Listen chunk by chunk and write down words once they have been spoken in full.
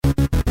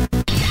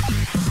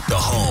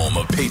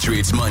of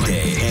Patriots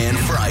Monday and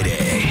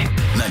Friday.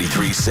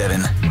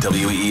 93.7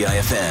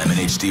 WEEI-FM and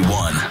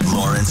HD1,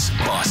 Lawrence,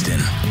 Boston.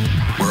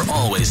 We're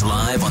always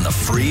live on the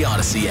free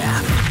Odyssey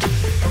app.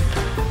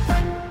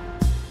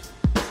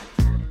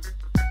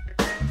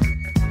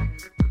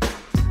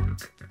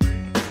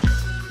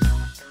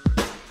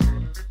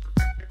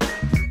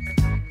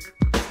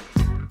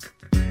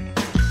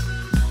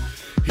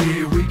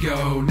 Here we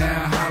go,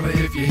 now holla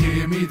if you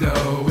hear me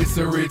though. It's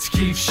the Rich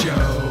Keefe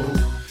Show.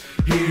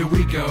 Here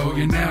we go,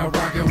 you're now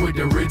rocking with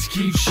the Rich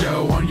Keefe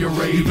Show on your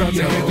radio. You're about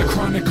to hear the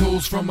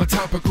chronicles from a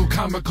topical,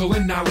 comical,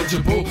 and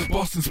knowledgeable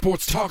Boston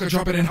sports talker,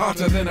 dropping it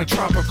hotter than a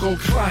tropical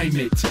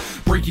climate.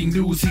 Breaking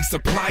news, he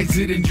supplies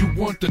it, and you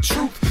want the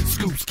truth?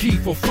 Scoops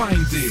Keefe will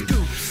find it.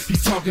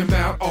 He's talking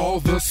about all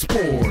the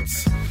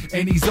sports,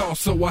 and he's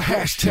also a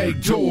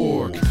hashtag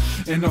dork,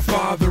 and the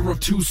father of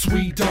two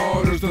sweet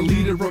daughters, the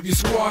leader of your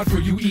squad for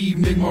you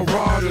evening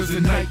marauders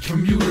and night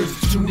commuters.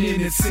 Tune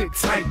in and sit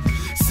tight,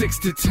 6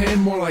 to 10,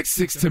 more like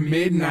 6 to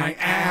midnight.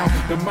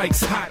 Ow, the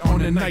mic's hot on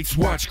the Night's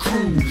Watch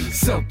crew.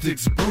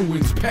 Celtics,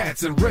 Bruins,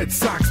 Pats, and Red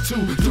Sox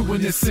too.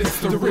 Doing this since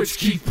the Rich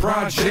Keefe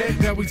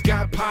Project. Now he's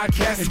got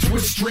podcasts and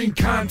Twitch stream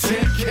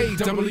content.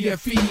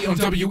 KWFE on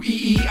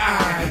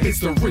WEEI. It's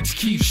the Rich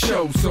Keefe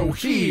Show, so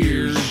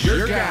here's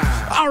your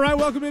guy. All right,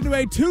 welcome into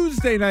a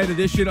Tuesday night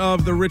edition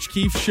of the Rich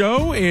Keefe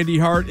Show. Andy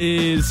Hart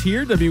is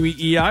here,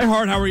 WEEI.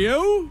 Hart, how are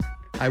you?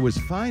 I was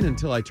fine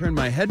until I turned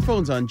my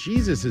headphones on.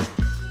 Jesus, is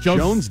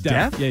Jones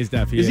deaf? Yeah, he's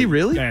deaf. Is he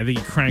really? Yeah, I think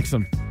he cranks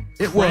them.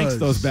 Cranks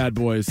those bad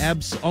boys.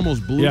 Abs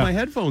almost blew my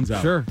headphones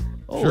out. Sure.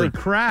 Holy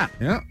crap.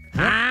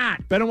 Yeah.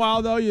 Been a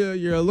while, though.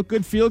 You look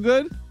good, feel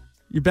good?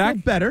 You back?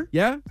 Feel better.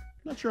 Yeah?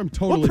 Not sure I'm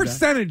totally What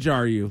percentage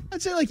are you?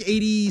 I'd say like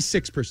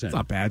 86%. It's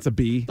not bad. It's a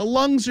B. The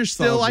lungs are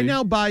still, Solid I B.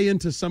 now buy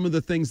into some of the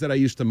things that I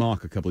used to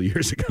mock a couple of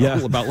years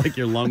ago about like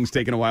your lungs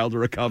taking a while to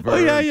recover. Oh,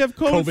 yeah, you have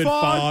COVID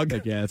fog.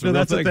 Like, yeah,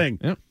 that's a thing.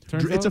 Yep.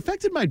 It's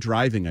affected my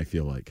driving, I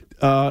feel like.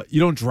 You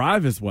don't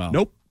drive as well.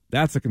 Nope.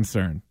 That's a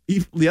concern.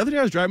 The other day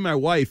I was driving my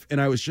wife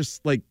and I was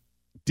just like,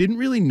 didn't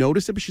really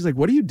notice it, but she's like,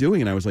 what are you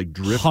doing? And I was like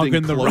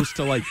drifting close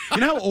to like, you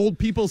know how old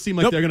people seem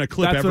like they're going to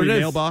clip every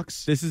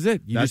mailbox? This is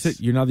it.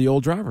 You're now the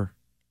old driver.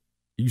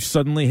 You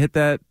suddenly hit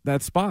that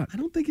spot. I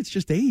don't think it's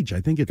just age.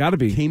 I think it Gotta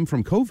be. came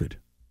from COVID.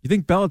 You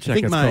think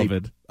Belichick has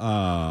COVID?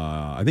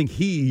 I think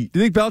he... Do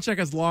you think Belichick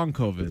has long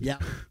COVID? Yeah.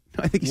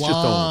 I think he's just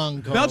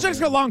old. Belichick's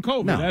got long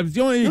COVID. No. That's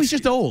the only No, he's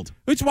just old.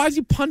 Why is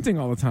he punting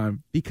all the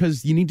time?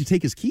 Because you need to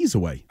take his keys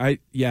away.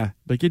 Like you're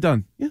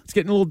done. Yeah. It's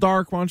getting a little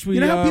dark. Why don't we?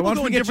 You know how people why don't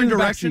go in we get different you in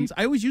the directions?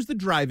 backseat? I always use the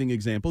driving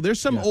example. There's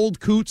some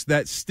old coots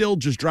that still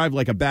just drive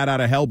like a bat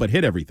out of hell but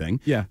hit everything.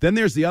 Yeah. Then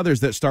there's the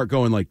others that start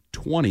going like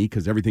 20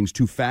 because everything's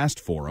too fast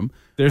for them.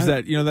 There's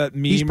that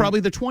meme. He's probably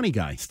the 20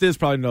 guy. Stiz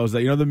probably knows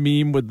that. You know the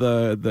meme with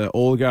the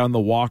old guy on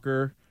the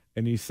walker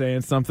and he's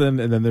saying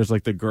something and then there's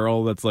like the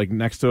girl that's like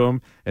next to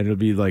him and it'll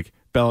be like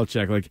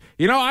Belichick, like,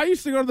 I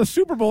used to go to the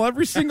Super Bowl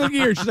every single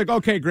year. She's like,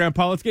 okay,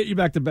 Grandpa, let's get you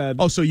back to bed.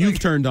 Oh, so you've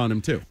turned on him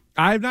too?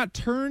 I have not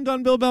turned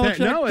on Bill Belichick.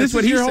 No, this that's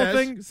what is he your says. whole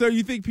thing. So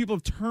you think people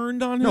have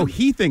turned on him? No,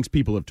 he thinks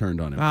people have turned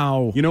on him.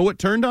 Oh, you know what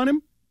turned on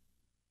him?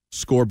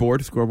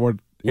 Scoreboard,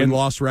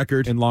 win-loss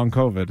record, and long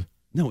COVID.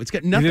 No, it's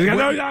got nothing.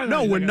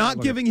 No, we're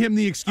not giving him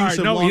the excuse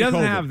of no, long he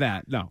doesn't COVID. have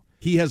that. No.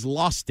 He has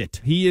lost it.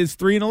 He is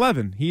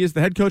 3-11. He is the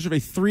head coach of a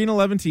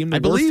 3-11 team. I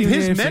believe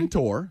his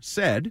mentor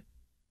said,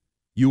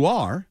 "You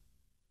are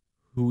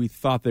who we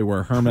thought they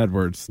were." Herm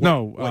Edwards. What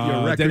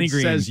your record Denny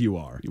Green says you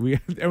are. We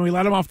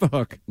let him off the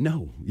hook.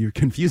 No, you're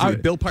confusing me.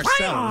 Bill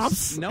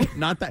Parcells. No,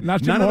 not that.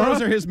 Not None of Jamora?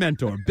 those are his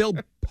mentor. Bill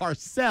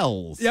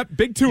Parcells. Yep,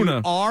 big tuna.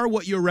 You are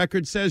what your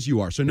record says you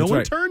are. So no That's one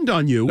right. turned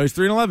on you. He's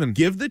 3-11.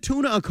 Give the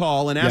tuna a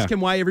call and ask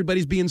him why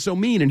everybody's being so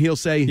mean, and he'll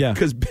say,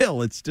 because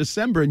Bill, it's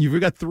December and you've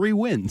got 3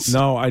 wins.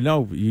 No, I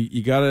know.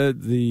 You gotta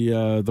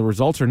the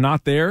results are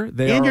not there.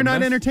 You're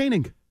not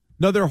entertaining.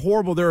 No, they're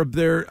horrible.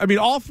 They're I mean,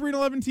 all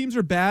 3-11 teams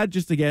are bad,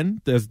 just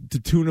again, as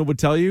Tuna would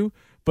tell you,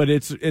 but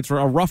it's a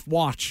rough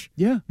watch.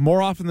 Yeah.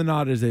 More often than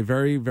not, it is a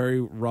very,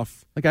 very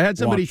rough Like I had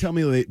somebody watch. tell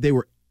me they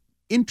were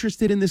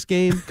interested in this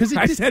game. Because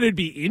I said it'd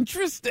be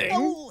interesting.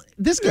 Well,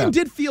 this game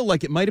did feel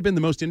like it might have been the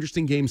most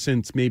interesting game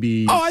since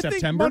maybe I September.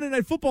 think Monday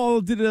Night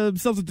Football did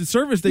themselves a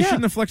disservice. They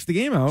shouldn't have flexed the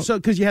game out. So,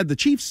 because you had the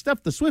Chiefs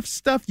stuff, the Swift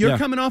stuff, you're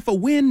coming off a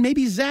win,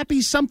 maybe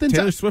Zappy, something.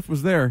 Taylor Swift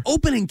was there.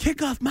 Opening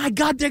kickoff. My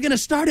God, they're going to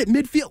start at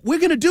midfield. We're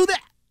going to do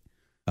that.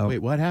 Oh, wait,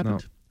 what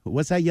happened? No.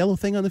 What's that yellow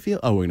thing on the field?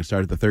 Oh, we're going to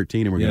start at the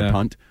 13 and we're going to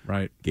punt.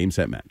 Right. Game,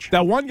 set, match.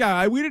 That one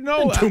guy, we didn't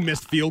know. And 2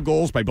 missed field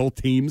goals by both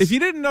teams. If you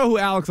didn't know who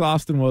Alex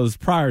Austin was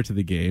prior to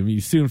the game, you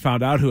soon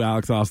found out who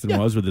Alex Austin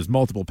was with his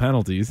multiple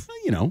penalties. Well,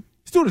 you know.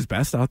 He's doing his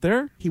best out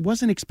there. He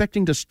wasn't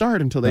expecting to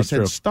start until they said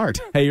true.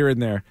 start. Hey, you're in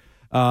there.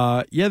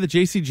 The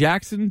J.C.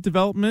 Jackson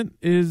development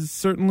is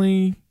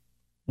certainly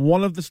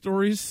one of the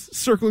stories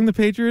circling the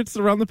Patriots,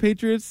 around the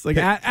Patriots. Like,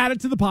 add it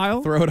to the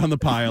pile. Throw it on the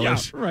pile. Yeah,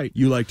 as right.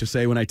 You like to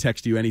say when I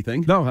text you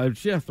anything. No,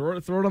 throw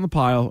it on the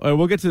pile.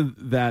 We'll get to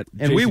that.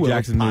 And J.C. we will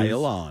Jackson pile news.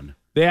 on.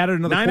 They added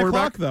another 9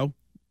 quarterback. o'clock, though.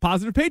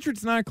 Positive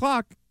Patriots, 9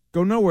 o'clock.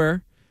 Go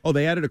nowhere. Oh,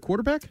 they added a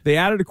quarterback? They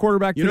added a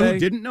quarterback today. You know who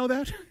didn't know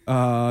that?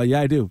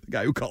 Yeah, I do. The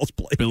guy who calls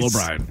plays. Bill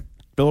O'Brien.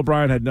 Bill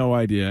O'Brien had no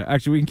idea.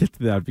 Actually, we can get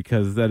to that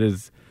because that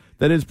is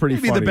pretty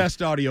Maybe funny. The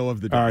best audio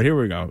of the day. All right, here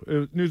we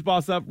go. News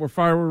Boss up. We're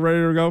fired. We're ready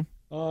to go.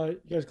 You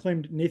guys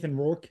claimed Nathan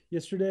Rourke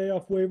yesterday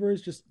off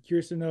waivers. Just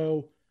curious to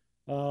know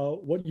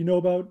what you know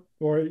about,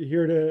 what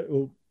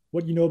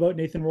you know about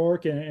Nathan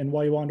Rourke and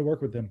why you wanted to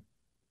work with him.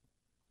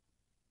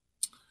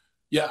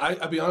 Yeah,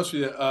 I'll be honest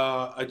with you.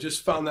 I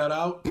just found that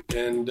out,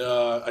 and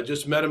I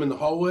just met him in the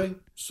hallway.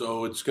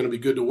 So it's going to be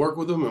good to work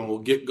with him, and we'll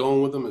get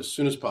going with him as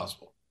soon as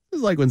possible.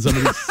 It's like when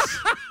somebody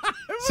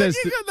says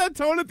you got that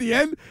tone at the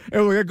end,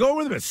 and we're going to go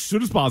with him as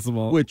soon as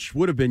possible. Which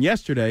would have been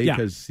yesterday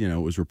because, it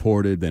was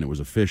reported, then it was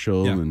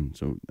official. Yeah. And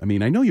so, I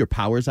mean, I know your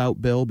power's out,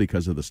 Bill,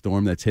 because of the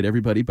storm that's hit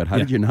everybody, but how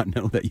did you not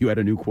know that you had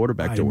a new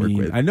quarterback to work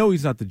with? I know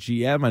he's not the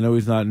GM. I know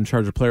he's not in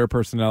charge of player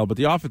personnel, but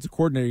the offensive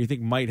coordinator you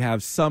think might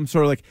have some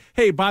sort of like,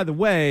 hey, by the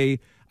way,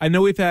 I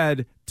know we've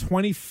had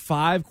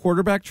 25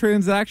 quarterback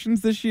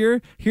transactions this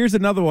year. Here's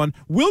another one.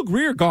 Will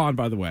Grier gone,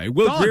 by the way.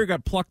 Will Grier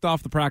got plucked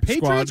off the practice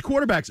squad. Patriots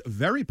quarterbacks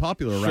very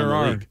popular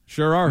around the league.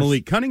 Sure are.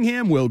 Malik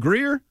Cunningham, Will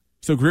Grier.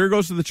 So Grier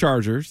goes to the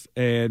Chargers,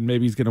 and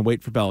maybe he's going to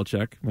wait for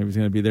Belichick. Maybe he's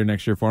going to be there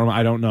next year for him.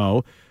 I don't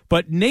know.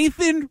 But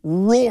Nathan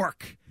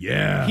Rourke.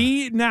 Yeah.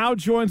 He now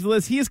joins the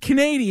list. He is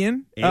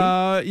Canadian.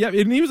 And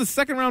he was a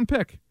second-round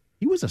pick.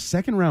 He was a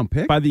second-round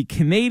pick? By the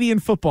Canadian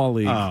Football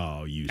League.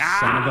 Oh, you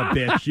son of a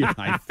bitch.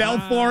 I fell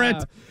for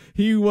it.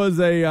 He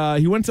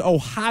went to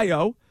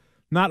Ohio,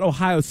 not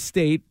Ohio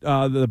State.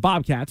 The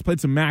Bobcats played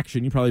some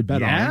action. You probably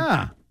bet on.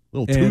 Yeah.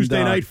 Little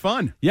Tuesday night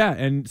fun. Yeah,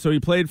 and so he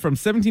played from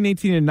 17,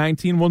 18, and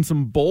 19, won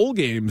some bowl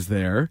games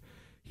there.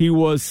 He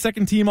was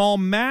second-team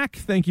All-MAC,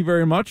 thank you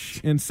very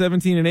much, in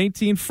 17 and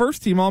 18.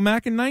 First-team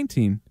All-MAC in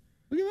 19.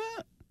 Look at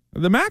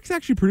that. The Macs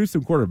actually produced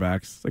some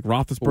quarterbacks, like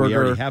Roethlisberger. Well, we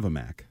already have a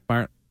Mac.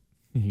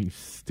 You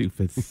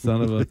stupid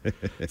son of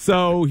a...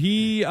 So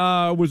he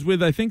was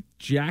with, I think,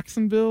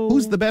 Jacksonville.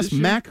 Who's the best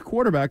Mac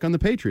quarterback on the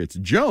Patriots,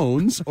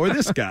 Jones or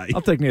this guy?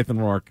 I'll take Nathan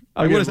Rourke.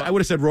 I would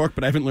have said Rourke,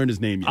 but I haven't learned his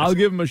name yet. I'll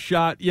give him a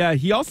shot. Yeah,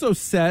 he also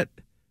set,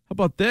 how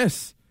about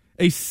this?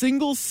 A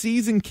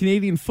single-season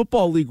Canadian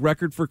Football League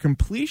record for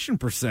completion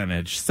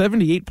percentage,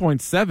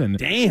 78.7.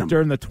 Damn.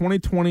 During the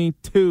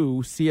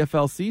 2022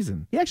 CFL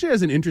season. He actually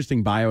has an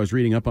interesting bio. I was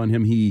reading up on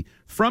him. He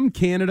from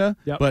Canada,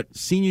 but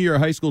senior year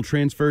of high school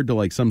transferred to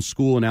like some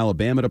school in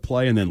Alabama to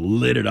play and then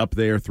lit it up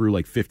there through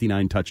like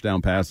 59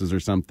 touchdown passes or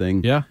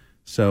something. Yeah.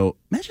 So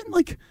imagine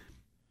like...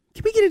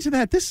 Can we get into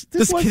that? This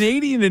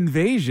Canadian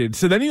invasion.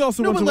 So then he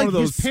also went to one of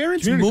those his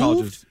parents moved.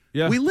 Colleges.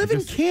 Yeah, we live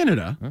in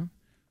Canada. Huh?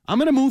 I'm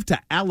going to move to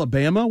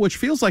Alabama, which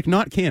feels like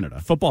not Canada.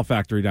 Football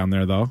factory down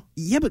there, though.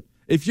 Yeah, but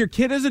if your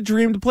kid has a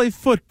dream to play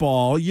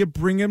football, you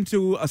bring him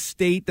to a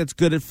state that's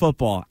good at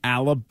football,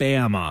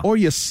 Alabama. Or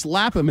you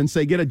slap him and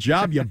say, get a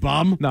job, you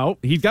bum. No,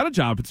 he's got a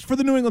job. It's for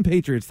the New England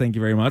Patriots, thank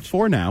you very much.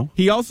 For now.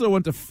 He also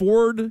went to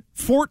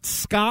Fort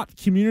Scott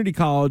Community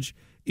College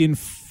in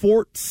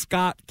Fort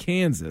Scott,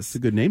 Kansas. It's a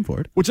good name for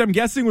it. Which I'm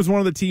guessing was one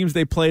of the teams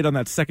they played on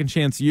that Second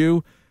Chance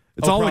U.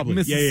 It's all probably.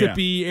 like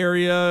Mississippi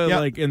area,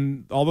 like,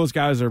 and all those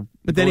guys are.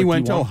 But then he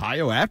went to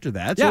Ohio after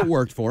that, so it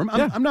worked for him.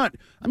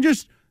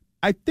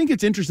 I think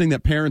it's interesting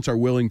that parents are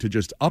willing to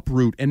just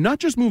uproot and not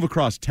just move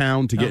across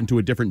town to get into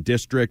a different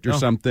district or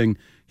something.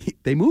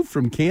 They moved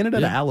from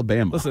Canada to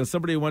Alabama. Listen,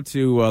 somebody went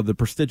to the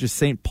prestigious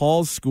St.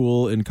 Paul's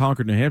School in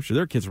Concord, New Hampshire.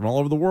 There are kids from all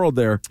over the world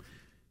there.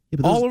 Yeah,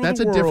 but that's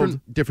a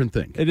different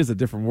thing. It is a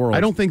different world. I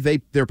don't think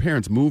their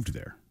parents moved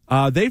there.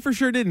 They for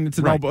sure didn't. It's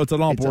an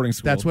all boarding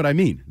school. That's what I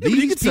mean. Yeah,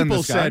 these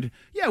people said,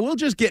 "Yeah, we'll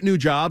just get new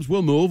jobs.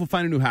 We'll move. We'll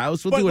find a new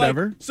house. We'll do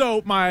whatever."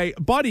 So my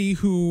buddy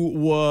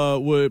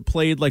who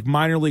played like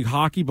minor league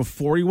hockey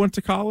before he went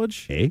to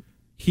college,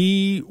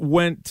 he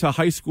went to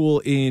high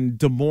school in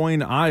Des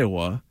Moines,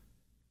 Iowa,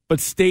 but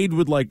stayed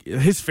with like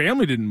his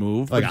family didn't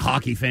move. Like a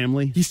hockey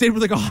family. He stayed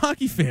with like a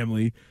hockey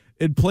family.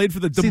 It played for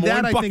the Des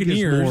Moines Buccaneers. I think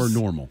is more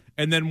normal.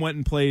 And then went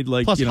and played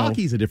like Plus,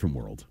 hockey's a different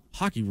world.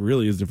 Hockey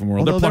really is a different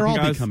world. Although they're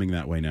all becoming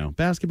that way now.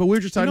 Basketball, we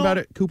were just talking about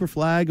it. Cooper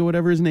Flagg or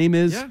whatever his name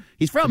is. Yeah.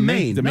 He's from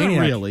Maine. Not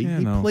really.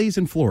 He plays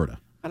in Florida.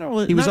 I don't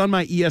really. He was on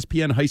my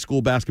ESPN high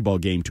school basketball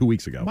game 2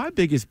 weeks ago. My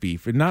biggest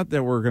beef, and not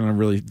that we're going to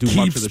really do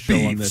much of the show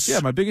on this.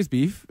 Yeah, my biggest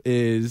beef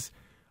is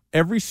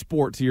every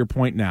sport, to your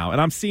point now, and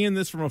I'm seeing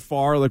this from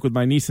afar, like with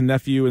my niece and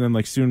nephew, and then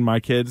like soon my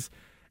kids.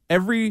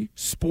 Every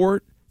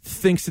sport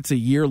thinks it's a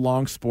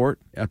year-long sport.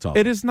 That's all.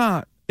 It is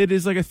not. It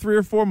is like a 3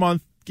 or 4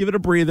 month. Give it a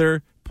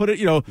breather. Put it,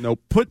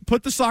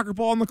 put the soccer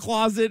ball in the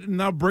closet and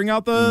now bring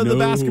out the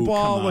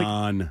basketball. Come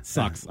on.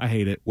 Sucks. I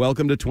hate it.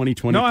 Welcome to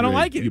 2023. No, I don't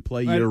like it. You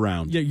play year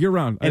round. Yeah, year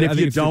round. And if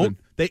you don't,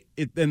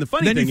 and the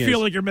funny thing is, then you feel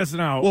like you're missing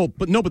out. Well,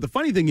 but the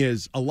funny thing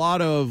is, a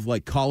lot of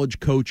like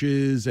college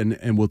coaches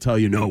and will tell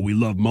you, no, we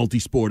love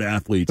multi-sport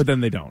athletes. But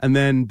then they don't. And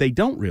then they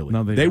don't really.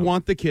 No, they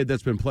want the kid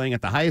that's been playing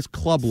at the highest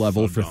club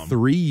level for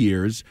 3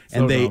 years,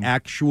 and they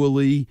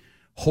actually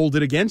hold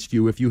it against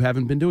you if you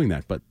haven't been doing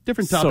that. But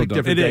different topic,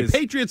 different day.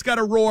 Patriots got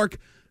a Rourke.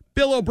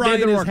 Bill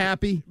O'Brien is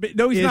happy.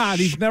 No, he's not.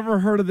 He's never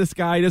heard of this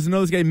guy. He doesn't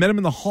know this guy. He met him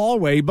in the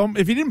hallway.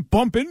 If he didn't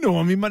bump into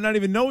him, he might not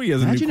even know he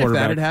has a new quarterback. Imagine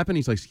if that had happened.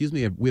 He's like, excuse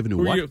me, we have a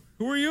new what?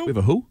 Who are you? We have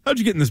a who? How'd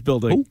you get in this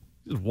building? Who?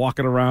 Just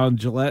walking around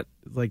Gillette.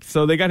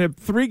 So they got him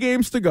 3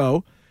 games to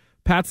go.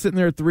 Pat's sitting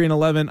there at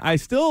 3-11. I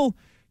still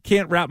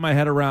can't wrap my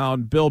head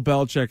around Bill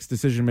Belichick's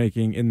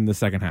decision-making in the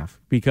second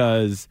half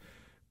because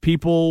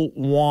people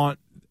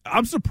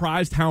I'm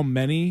surprised how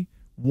many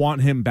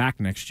want him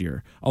back next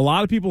year. A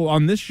lot of people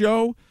on this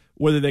show,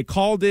 whether they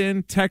called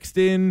in, text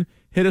in,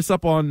 hit us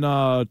up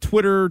on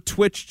Twitter,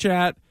 Twitch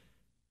chat,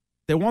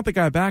 they want the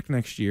guy back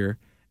next year.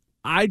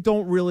 I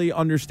don't really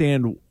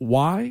understand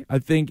why. I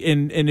think,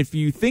 and if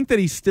you think that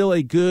he's still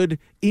a good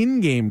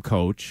in-game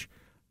coach,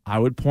 I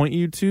would point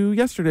you to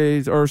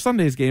yesterday's or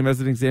Sunday's game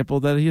as an example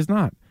that he is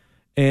not.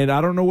 And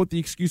I don't know what the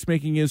excuse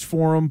making is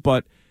for him,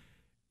 but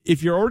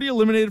if you're already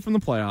eliminated from the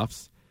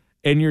playoffs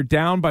and you're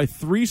down by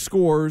 3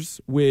 scores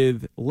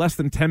with less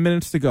than 10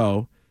 minutes to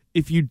go,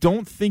 if you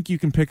don't think you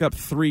can pick up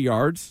 3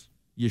 yards,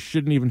 you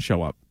shouldn't even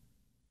show up.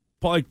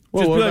 What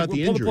about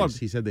the injuries?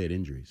 He said they had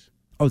injuries.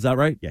 Oh, is that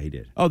right? Yeah, he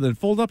did. Oh, then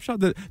fold up shot.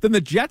 Then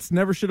the Jets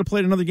never should have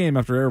played another game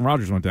after Aaron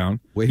Rodgers went down.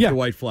 Wave the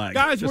white flag.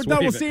 Guys, we're done.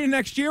 We'll see you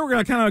next year. We're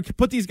going to kind of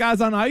put these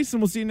guys on ice,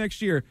 and we'll see you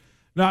next year.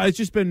 No, it's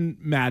just been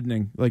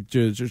maddening,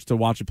 just to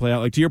watch it play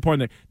out. To your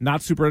point,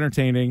 not super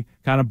entertaining,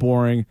 kind of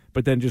boring,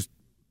 but then just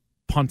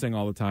punting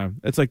all the time.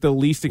 It's like the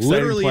least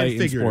exciting play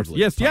in sports.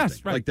 Yes,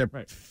 right. Like they're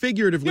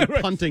figuratively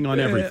punting on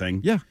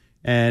everything. Yeah.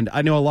 And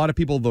I know a lot of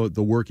people,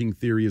 the working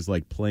theory is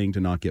like playing to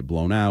not get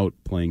blown out,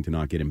 playing to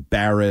not get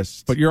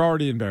embarrassed. But you're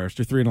already embarrassed.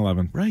 You're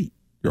 3-11. Right.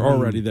 You're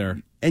already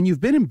there. And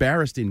you've been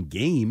embarrassed in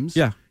games.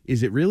 Yeah.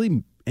 Is it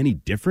really any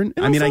different?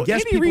 And I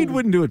guess Andy Reid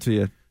wouldn't do it to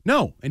you.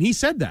 No, and he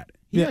said that.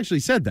 He actually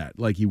said that,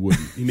 like he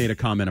wouldn't. He made a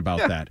comment about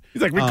that.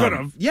 He's like, we could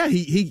have. Yeah,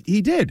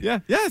 he did. Yeah,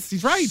 yes,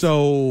 he's right.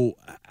 So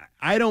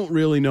I don't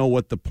really know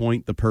what the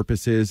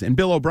purpose is. And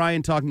Bill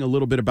O'Brien talking a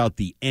little bit about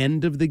the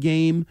end of the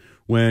game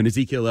when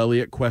Ezekiel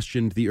Elliott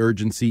questioned the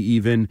urgency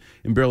even.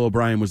 And Bill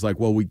O'Brien was like,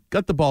 well, we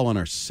got the ball on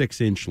our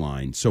 6-inch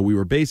line. So we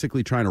were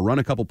basically trying to run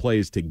a couple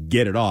plays to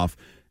get it off.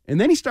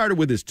 And then he started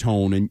with his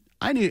tone. And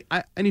I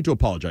need to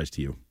apologize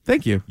to you.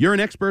 Thank you. You're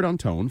an expert on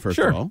tone, first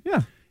of all.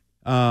 Yeah.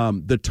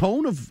 The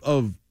tone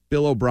of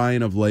Bill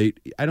O'Brien of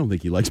late, I don't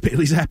think he likes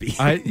Bailey Zappi.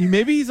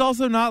 Maybe he's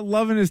also not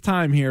loving his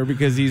time here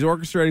because he's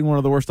orchestrating one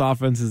of the worst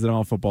offenses in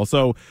all football.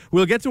 So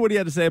we'll get to what he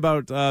had to say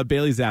about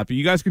Bailey Zappi.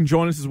 You guys can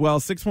join us as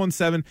well,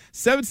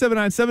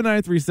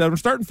 617-779-7937. We're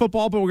starting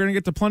football, but we're going to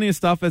get to plenty of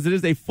stuff as it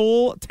is a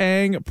full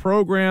Tang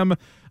program.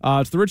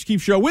 It's the Rich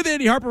Keefe Show with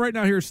Andy Harper. Right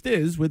now, here's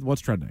Stiz with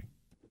What's Trending.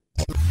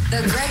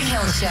 The Greg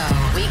Hill Show,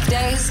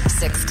 weekdays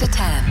 6 to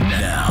 10.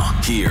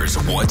 Now, here's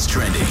What's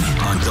Trending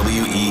on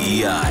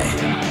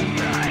WEEI.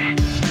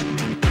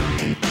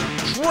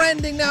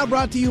 Trending now,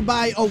 brought to you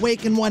by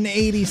Awaken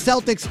 180.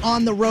 Celtics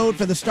on the road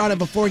for the start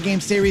of a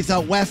 4-game series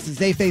out west as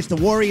they face the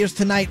Warriors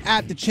tonight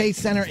at the Chase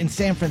Center in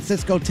San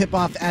Francisco.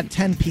 Tip-off at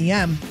 10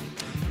 p.m.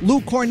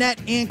 Luke Cornett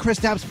and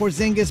Kristaps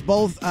Porzingis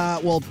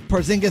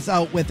Porzingis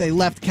out with a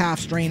left calf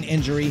strain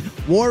injury.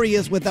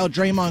 Warriors without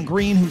Draymond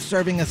Green, who's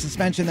serving a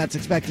suspension that's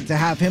expected to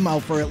have him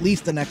out for at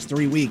least the next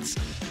 3 weeks.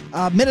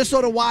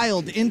 Minnesota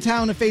Wild in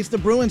town to face the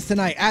Bruins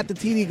tonight at the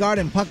TD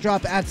Garden. Puck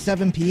drop at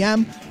 7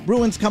 p.m.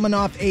 Bruins coming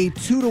off a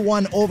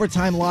 2-1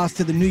 overtime loss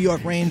to the New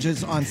York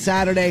Rangers on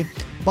Saturday.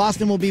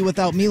 Boston will be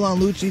without Milan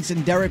Lucic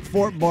and Derek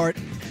Fortbart,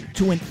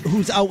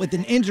 who's out with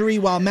an injury,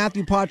 while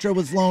Matthew Poitras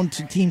was loaned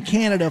to Team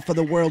Canada for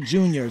the World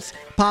Juniors.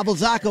 Pavel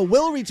Zacha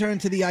will return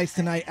to the ice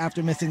tonight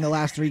after missing the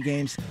last 3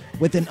 games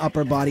with an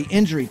upper body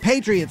injury.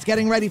 Patriots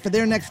getting ready for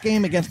their next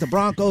game against the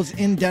Broncos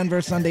in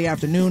Denver Sunday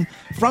afternoon.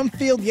 From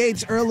Field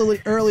Yates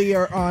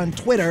earlier on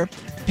Twitter,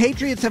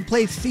 Patriots have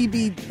placed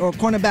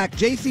cornerback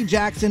J.C.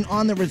 Jackson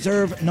on the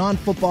reserve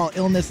non-football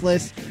illness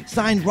list,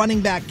 signed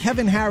running back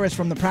Kevin Harris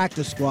from the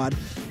practice squad.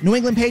 New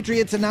England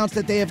Patriots announced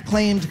that they have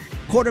claimed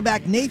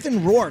quarterback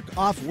Nathan Rourke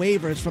off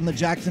waivers from the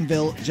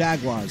Jacksonville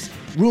Jaguars.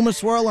 Rumors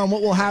swirl on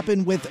what will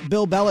happen with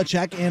Bill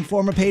Belichick, and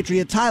former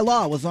Patriot Ty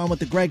Law was on with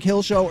the Greg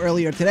Hill Show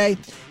earlier today.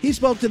 He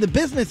spoke to the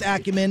business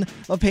acumen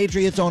of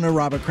Patriots owner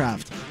Robert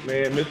Kraft.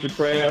 Man, Mr.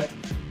 Kraft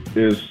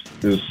is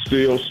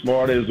still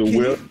smart as a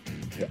whip.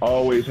 He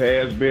always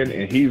has been,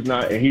 and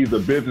he's a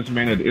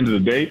businessman at the end of the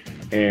day.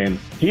 And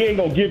he ain't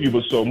gonna give you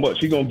but so much.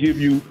 He's gonna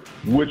give you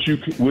what he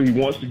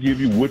wants to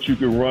give you, what you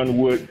can run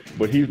with,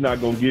 but he's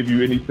not gonna give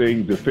you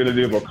anything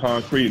definitive or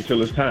concrete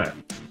until it's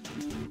time.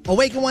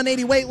 Awaken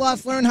 180 weight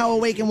loss. Learn how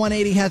Awaken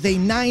 180 has a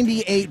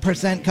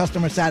 98%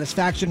 customer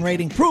satisfaction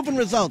rating. Proven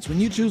results when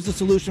you choose the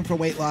solution for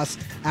weight loss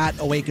at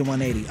Awaken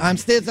 180. I'm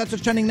Stiz. That's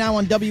what's trending now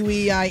on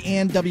WEEI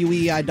and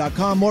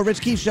WEEI.com. More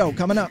Rich Keefe Show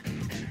coming up.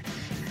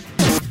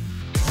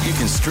 You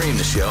can stream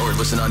the show or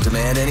listen on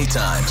demand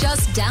anytime.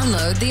 Just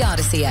download the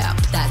Odyssey app.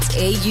 That's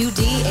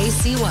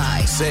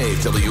AUDACY. Save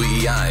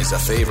WEEI as a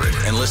favorite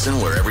and listen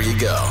wherever you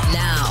go.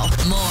 Now,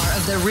 more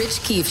of the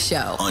Rich Keefe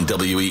Show on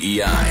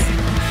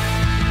WEEI.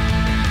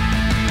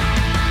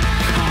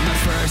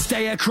 First day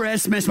day of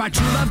Christmas, my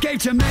true love gave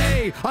to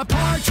me a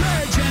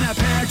partridge in a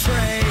pear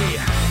tree.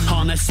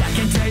 On the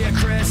second day of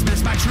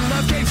Christmas, my true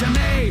love gave to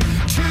me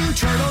 2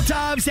 turtle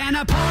doves and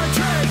a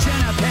partridge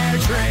in a pear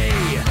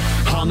tree.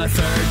 On the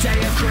third day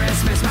of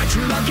Christmas, my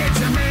true love gave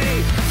to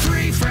me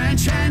 3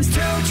 French hens, 2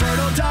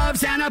 turtle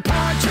doves, and a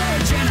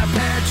partridge in a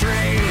pear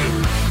tree.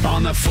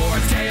 On the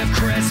fourth day of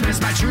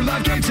Christmas, my true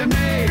love gave to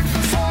me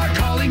 4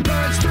 calling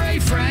birds, 3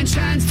 French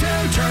hens, 2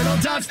 turtle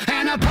doves,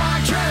 and a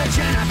partridge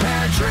in a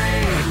pear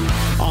tree.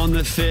 On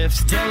the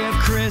fifth day of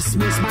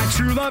Christmas, my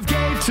true love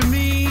gave to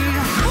me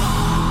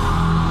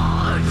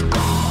 5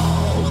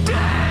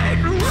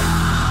 golden rings.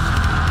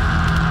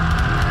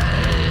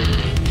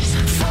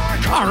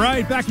 All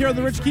right, back here on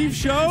the Rich Keefe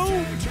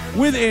Show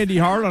with Andy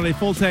Hart on a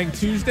Full Tank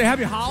Tuesday.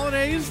 Happy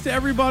holidays to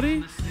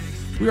everybody.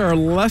 We are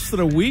less than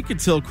a week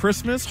until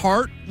Christmas.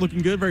 Hart looking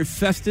good, very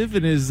festive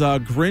in his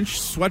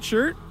Grinch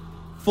sweatshirt.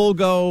 Full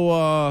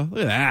go,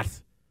 look at that.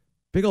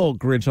 Big old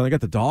Grinch on. They got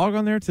the dog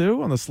on there,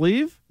 too, on the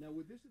sleeve.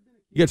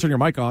 You got to turn your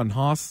mic on,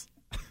 Hoss.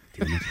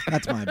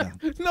 That's my bad.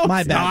 No,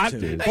 my it's bad,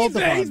 not. too.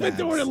 He's been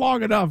doing it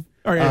long enough.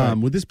 All right,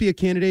 would this be a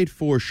candidate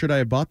for should I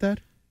have bought that?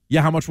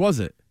 Yeah, how much was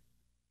it?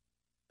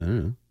 I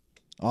don't know.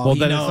 Oh, well,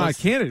 he then knows. it's not a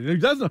candidate. He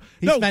doesn't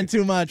know. He spent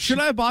too much. Should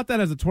I have bought that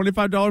as a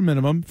 $25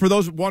 minimum? For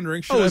those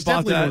wondering, should I it's have bought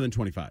definitely that? more than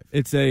 25.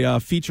 It's a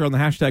feature on the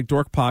hashtag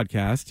Dork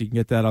Podcast. You can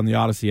get that on the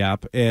Odyssey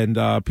app. And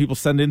people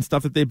send in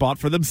stuff that they bought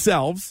for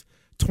themselves.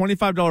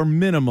 $25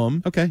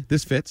 minimum. Okay,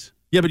 this fits.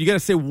 Yeah, but you got to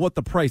say what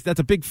the price. That's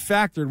a big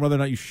factor in whether or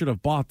not you should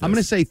have bought this. I'm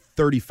going to say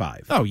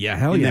 35. Oh, yeah,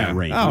 hell in yeah. that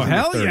range. Oh, It was in the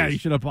hell yeah, 30s. you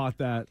should have bought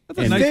that. That's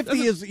a And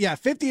nice,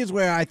 50 is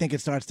where I think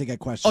it starts to get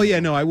questionable. Oh, yeah,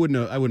 no, I wouldn't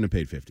have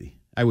paid 50.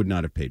 I would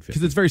not have paid 50.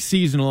 because it's very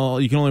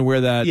seasonal. You can only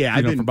wear that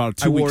for about a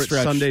 2 I week wore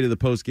stretch. it Sunday to the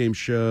post-game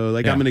show.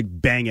 Like, Yeah. I'm going to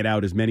bang it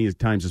out as many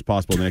times as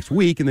possible the next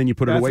week, and then you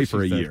put it That's away what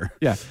for a she said. year.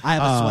 Yeah. I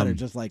have a sweater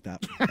just like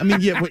that. I mean,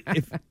 yeah, but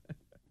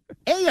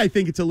I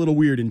think it's a little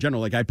weird in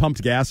general. Like, I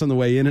pumped gas on the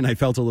way in, and I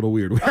felt a little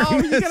weird wearing Oh,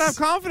 you this. got to have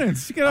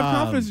confidence. You got to have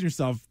confidence in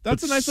yourself.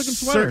 That's a but nice looking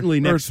sweater. certainly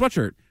or next-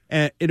 sweatshirt.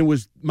 And it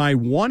was my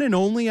one and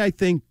only, I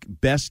think,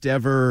 best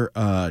ever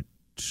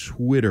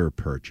Twitter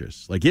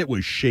purchase. Like, it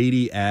was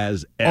shady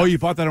as F. Oh, you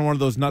bought that on one of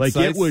those nut Like,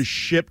 sites? it was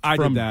shipped I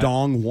did from that.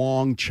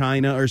 Dongwon,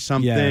 China or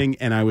something,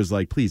 and I was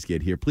like, please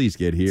get here, please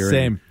get here.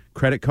 Same. And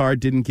credit card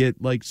didn't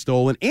get, like,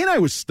 stolen. And I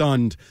was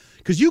stunned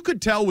because you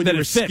could tell when That you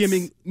were it fits.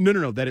 skimming.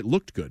 No, that it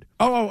looked good.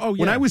 Oh, yeah.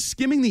 When I was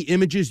skimming the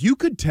images, you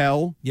could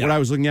tell Yeah. what I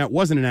was looking at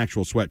wasn't an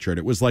actual sweatshirt.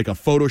 It was like a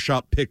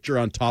Photoshop picture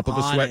on top of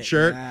a On it,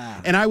 sweatshirt.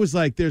 yeah. And I was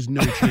like, there's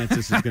no chance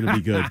this is going to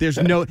be good. There's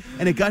no.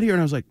 And it got here,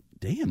 and I was like,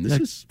 damn, this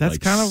is that's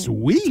like, kind of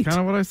sweet. kind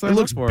of what I signed It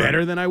looks up for.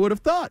 better than I would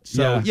have thought.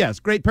 So, Yeah. yes,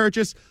 great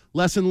purchase.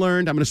 Lesson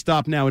learned. I'm going to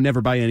stop now and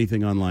never buy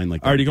anything online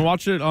like that. All right, you can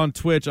watch it on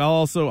Twitch.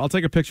 I'll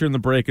take a picture in the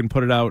break and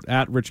put it out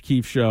at Rich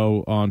Keefe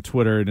Show on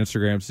Twitter and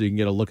Instagram so you can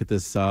get a look at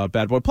this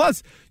bad boy.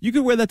 Plus, you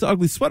could wear that to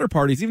ugly sweater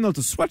parties. Even though it's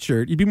a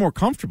sweatshirt, you'd be more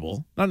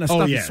comfortable. Not in a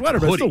stuffy yeah, sweater,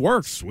 it's a but it still hoodie.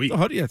 works. Sweet. The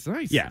hoodie, it's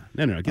nice. Yeah,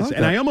 no. like And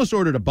that. I almost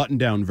ordered a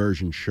button-down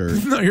version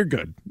shirt. No, you're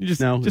good. You just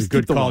It's a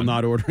good good call one.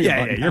 not ordering.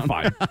 Yeah, you're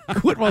fine.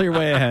 Quit while you're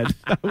way ahead.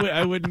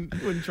 I wouldn't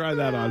try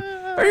that on.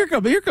 Oh, here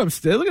comes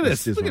Stiz. Look at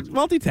this. Stiz Look at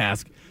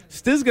multitask.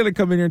 Stiz gonna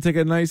come in here and take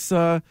a nice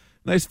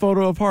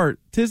photo of Hart.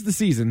 'Tis the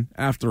season,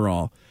 after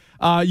all.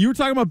 You were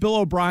talking about Bill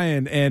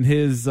O'Brien and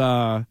his.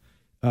 Yeah,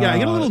 I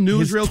get a little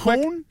news his real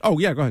quick. tone? Oh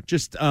yeah, go ahead.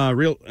 Just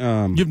real. You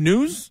have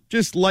news?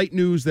 Just light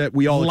news that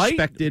we all Light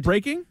expected.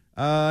 breaking?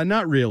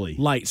 Not really.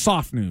 Light,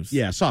 soft news.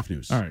 Yeah, soft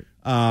news. All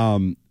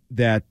right.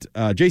 That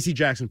J.C.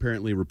 Jackson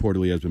apparently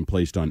reportedly has been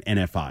placed on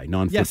NFI,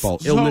 non-football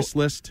Yes. illness So,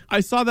 list.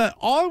 I saw that.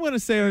 All I'm going to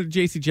say on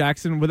J.C.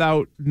 Jackson,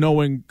 without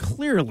knowing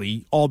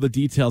clearly all the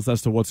details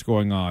as to what's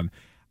going on,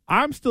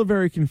 I'm still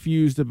very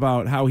confused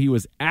about how he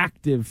was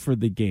active for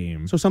the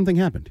game. So something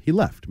happened. He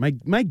left.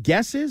 My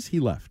guess is he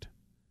left.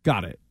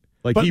 Got it.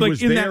 Like But, he like,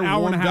 was in there, that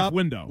hour and a warmed half up,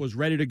 window. was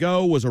ready to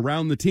go, was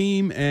around the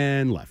team,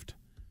 and left.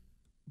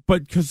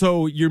 But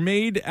so you're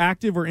made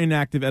active or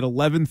inactive at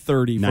 11:30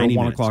 for a 90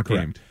 1 minutes, o'clock game.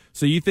 correct.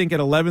 So you think at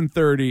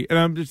 11:30, and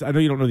I know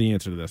you don't know the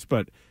answer to this,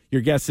 but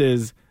your guess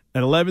is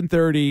at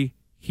 11:30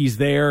 he's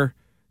there.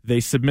 They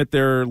submit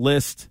their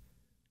list,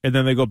 and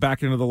then they go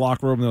back into the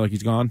locker room. And they're like,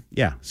 he's gone.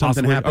 Yeah,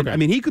 something Possibly. happened. Okay. I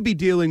mean, he could be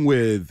dealing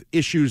with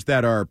issues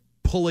that are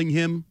pulling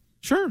him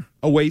Sure.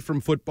 away from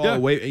football, Yeah.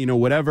 away,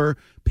 whatever.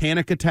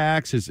 Panic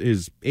attacks.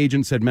 His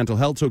agent said mental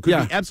health, so it could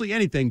be absolutely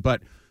anything.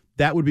 But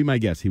that would be my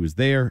guess. He was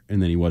there,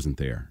 and then he wasn't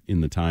there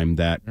in the time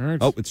that. All right.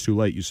 Oh, it's too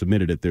late. You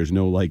submitted it. There's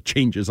no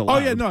changes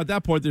allowed. Oh yeah, no. At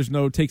that point, there's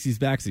no takesies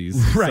backsies.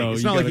 Right. So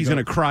it's you not like gotta he's go.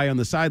 going to cry on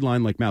the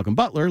sideline like Malcolm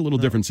Butler. A little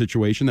different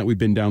situation that we've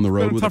been down the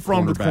road Been a with. tough a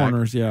run with cornerback.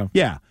 corners. Yeah.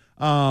 Yeah.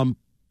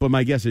 But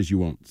my guess is you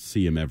won't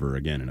see him ever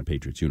again in a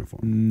Patriots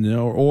uniform.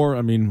 No. Or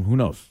I mean, who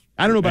knows?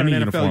 I don't know about Any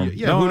an NFL. uniform.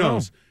 Yeah, No, who I know.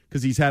 knows?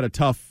 Because he's had a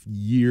tough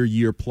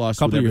year plus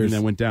Couple with everything years.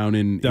 that went down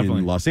in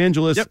Definitely. Los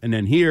Angeles Yep. and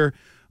then here.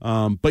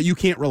 But you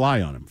can't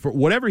rely on him. For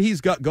whatever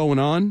he's got going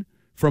on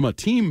from a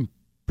team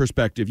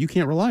perspective, you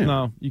can't rely on him.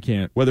 No, you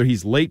can't. Whether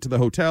he's late to the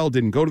hotel,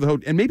 didn't go to the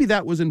hotel, and maybe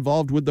that was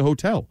involved with the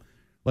hotel.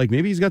 Like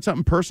maybe he's got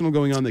something personal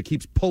going on that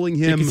keeps pulling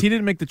him. Because he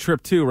didn't make the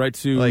trip too, right?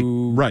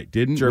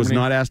 Was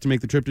not asked to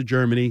make the trip to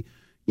Germany.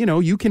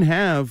 You can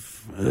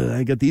have,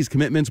 I got these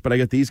commitments, but I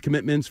got these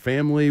commitments,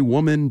 family,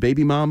 woman,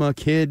 baby mama,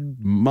 kid,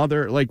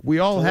 mother. Like we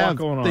all have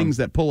things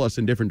that pull us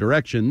in different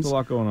directions. There's a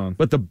lot going on.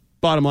 But the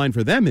bottom line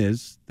for them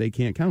is they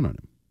can't count on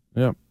him.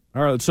 Yeah.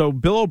 All right. So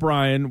Bill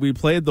O'Brien, we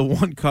played the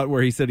one cut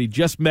where he said he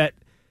just met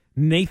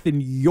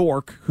Nathan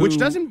Rourke. Which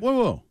doesn't,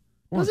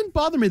 doesn't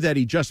bother me that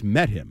he just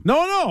met him.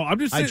 No, I'm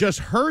just saying. I just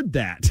heard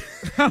that.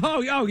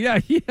 oh, yeah,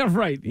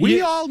 right.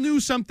 We all knew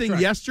something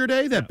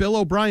yesterday that Bill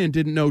O'Brien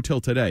didn't know till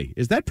today.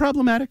 Is that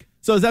problematic?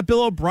 So is that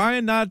Bill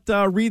O'Brien not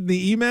reading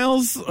the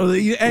emails? Or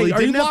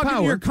are you logged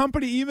into your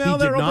company email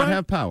there, O'Brien? He did not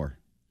have power.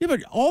 Yeah,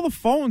 but all the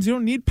phones, you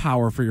don't need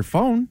power for your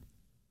phone.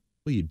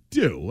 Well, you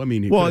do. I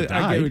mean, he could have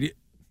died.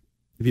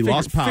 If he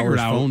lost power,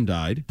 his phone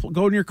died.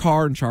 Go in your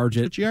car and charge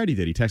it. Which he already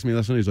did. He texted me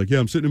last night. He's like, yeah,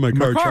 I'm sitting in my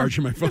car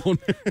charging my phone.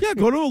 Yeah,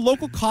 go to a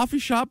local coffee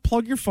shop,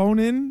 plug your phone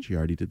in. She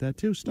already did that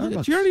too.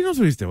 Starbucks. She already knows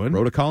what he's doing.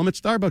 Wrote a column at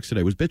Starbucks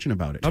today. Was bitching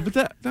about it. All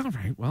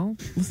right. Well,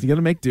 listen, you got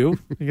to make do.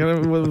 You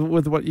got to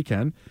with what you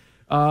can.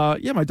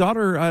 My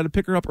daughter, I had to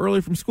pick her up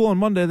early from school on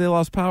Monday. They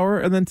lost power.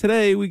 And then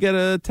today we get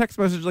a text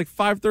message like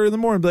 5:30 in the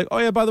morning. Be like, oh,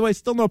 yeah, by the way,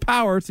 still no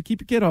power. So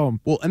keep your kid home.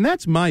 Well, and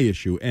that's my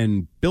issue.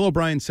 And Bill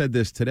O'Brien said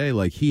this today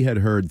like he had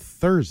heard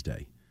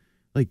Thursday.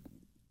 Like,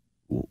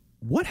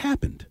 what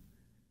happened?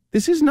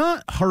 This is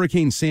not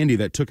Hurricane Sandy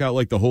that took out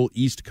like the whole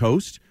East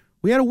Coast.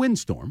 We had a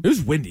windstorm. It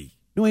was windy.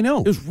 No, I know.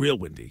 It was real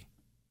windy.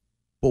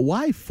 But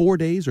why 4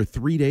 days or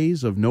 3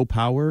 days of no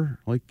power?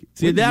 Like,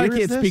 see, that I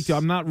can't speak to.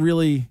 I'm not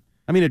really.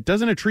 I mean,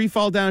 doesn't a tree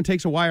fall down,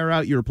 takes a wire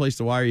out, you replace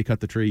the wire, you cut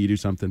the tree, you do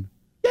something?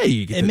 Yeah,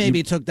 you get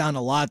maybe took down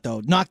a lot,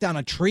 though. Knocked down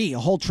a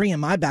whole tree in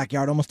my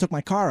backyard, almost took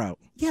my car out.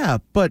 Yeah,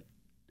 but,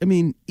 I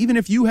mean, even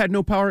if you had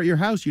no power at your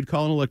house, you'd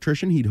call an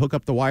electrician, he'd hook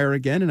up the wire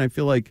again, and I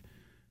feel like,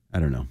 I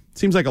don't know. It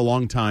seems like a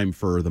long time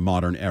for the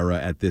modern era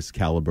at this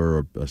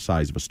caliber or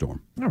size of a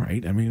storm. All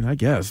right. I mean, I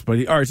guess.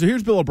 But all right, so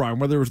here's Bill O'Brien.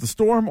 Whether it was the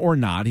storm or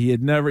not, he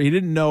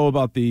didn't know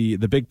about the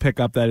big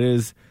pickup that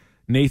is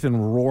Nathan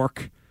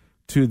Rourke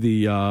to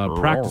the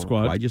practice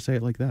squad. Why'd you say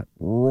it like that?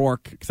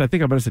 Rourke. Because I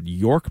think I might have said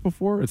York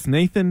before. It's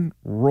Nathan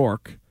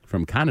Rourke.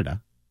 From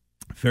Canada.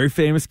 Very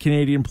famous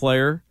Canadian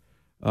player.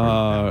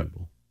 From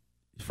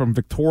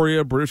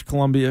Victoria, British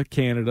Columbia,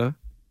 Canada.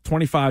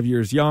 25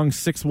 years young,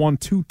 6'1",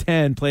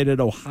 210, played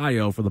at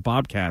Ohio for the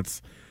Bobcats.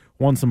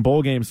 Won some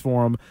bowl games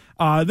for him.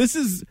 This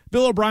is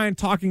Bill O'Brien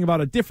talking about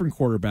a different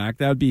quarterback.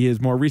 That would be his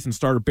more recent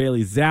starter,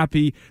 Bailey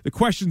Zappi. The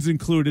questions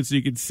included so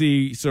you could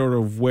see sort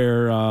of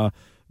where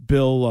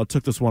Bill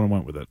took this one and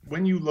went with it.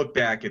 When you look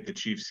back at the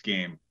Chiefs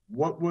game,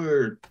 what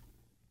were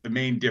the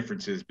main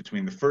differences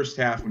between the first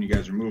half when you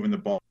guys were moving the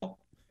ball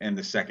and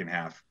the second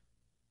half?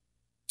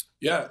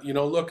 Yeah,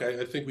 look,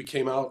 I think we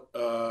came out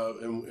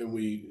and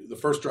the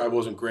first drive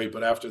wasn't great,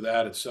 but after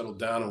that it settled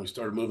down and we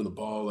started moving the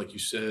ball, like you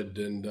said,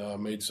 and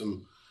made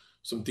some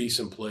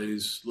decent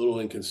plays, a little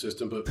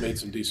inconsistent, but made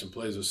some decent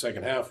plays. The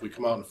second half, we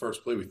come out in the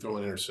first play, we throw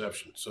an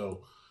interception.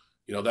 So,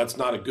 that's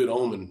not a good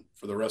omen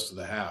for the rest of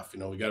the half.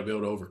 We got to be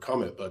able to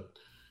overcome it, but,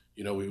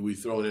 we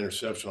throw an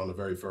interception on the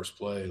very first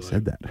play. Like,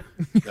 said that.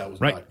 That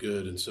was right. Not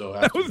good. And so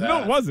after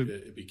it wasn't.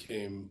 It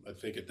became, I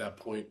think at that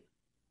point,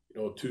 a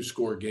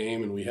 2-score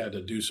game, and we had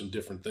to do some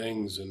different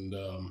things, and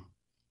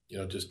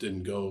just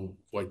didn't go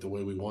quite the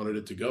way we wanted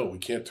it to go. We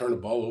can't turn the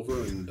ball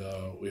over, and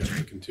we have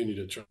to continue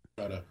to try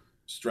to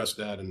stress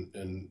that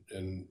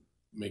and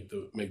make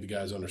the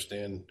guys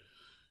understand.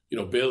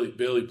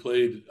 Bailey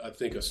played, I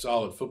think, a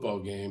solid football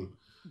game,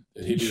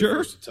 and he'd be the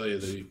first to tell you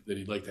that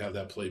he'd like to have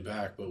that play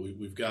back. But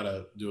we've got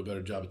to do a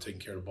better job of taking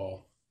care of the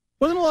ball.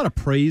 Wasn't a lot of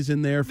praise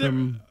in there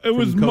from It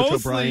was Coach mostly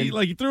O'Brien.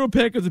 like he threw a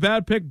pick. It was a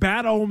bad pick,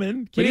 bad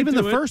omen. But even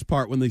the first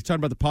part, when they talked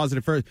about the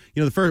positive first,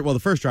 the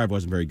first drive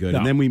wasn't very good,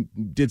 and then we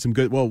did some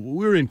good. Well,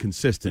 we were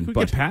inconsistent. Did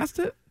we get past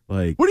it?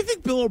 Like, what do you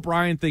think Bill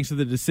O'Brien thinks of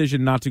the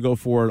decision not to go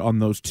for it on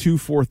those 2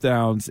 4th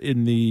downs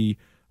in the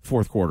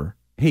fourth quarter?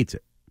 Hates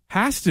it.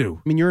 Has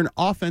to. I mean, you're an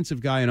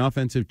offensive guy, an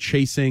offensive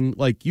chasing.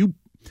 Like you.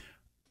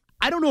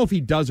 I don't know if he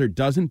does or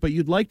doesn't, but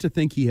you'd like to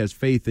think he has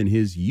faith in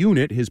his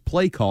unit, his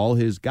play call,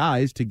 his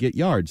guys to get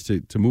yards,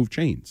 to move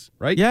chains,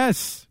 right?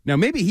 Yes. Now,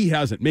 maybe he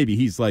hasn't. Maybe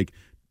he's like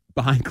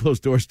behind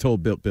closed doors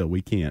told Bill,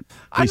 we can't.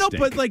 I know,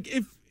 but like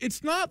if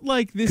it's not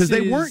like this because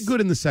they weren't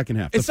good in the second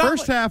half. The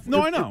first half,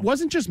 no, I know. It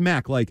wasn't just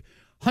Mac. Like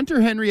Hunter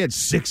Henry had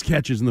 6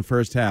 catches in the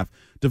first half.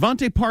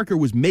 Devontae Parker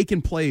was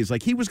making plays.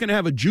 Like he was going to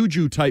have a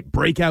Juju-type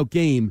breakout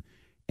game.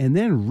 And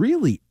then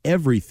really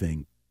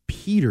everything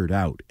petered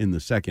out in the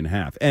second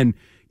half. And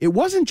it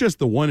wasn't just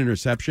the one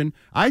interception.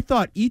 I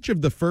thought each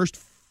of the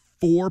first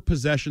 4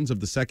 possessions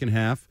of the second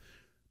half,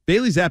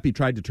 Bailey Zappi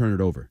tried to turn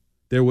it over.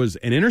 There was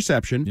an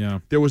interception. Yeah.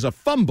 There was a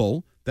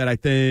fumble that I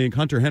think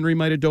Hunter Henry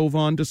might have dove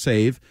on to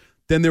save.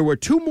 Then there were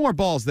 2 more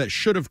balls that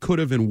should have, could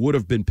have, and would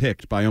have been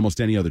picked by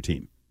almost any other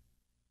team.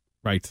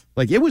 Right.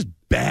 Like, it was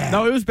bad.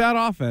 No, it was bad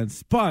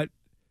offense. But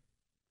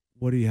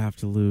what do you have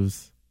to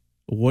lose?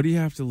 What do you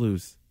have to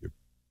lose?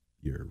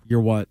 You're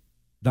what?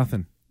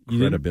 Nothing.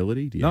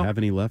 credibility? Do you have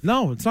any left?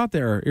 No, it's not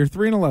there. You're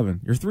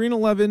 3-11. You're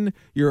 3-11.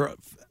 You're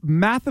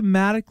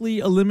mathematically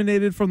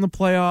eliminated from the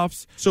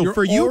playoffs. So you're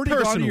for you already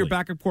personally, gone to your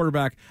backup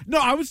quarterback. No,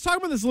 I was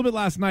talking about this a little bit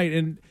last night,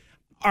 and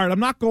all right, I'm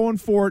not going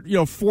for it.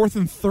 4th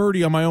and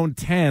 30 on my own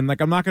 10.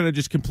 Like I'm not going to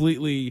just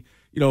completely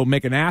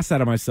make an ass out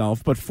of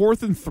myself. But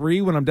 4th and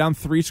 3 when I'm down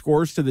 3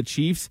 scores to the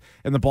Chiefs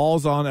and the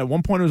ball's on. At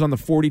one point it was on the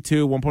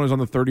 42. One point it was on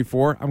the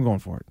 34. I'm going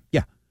for it.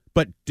 Yeah,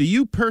 but do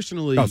you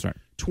personally? Oh, sorry.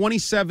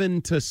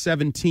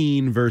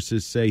 27-17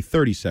 versus, say,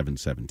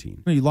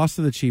 37-17. No, you lost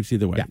to the Chiefs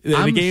either way.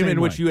 Yeah, in a game in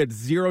which you had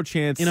zero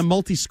chance. In a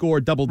multi-score,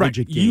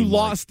 double-digit game. You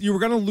lost. You were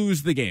going to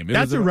lose the game.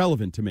 That's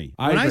irrelevant to me.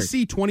 When I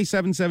see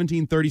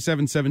 27-17,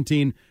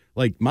 37-17,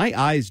 like, my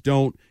eyes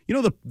don't...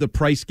 the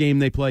price game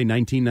they play,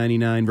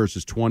 $19.99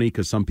 versus $20,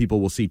 because some people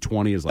will see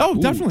 20 as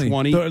like, definitely.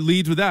 20. The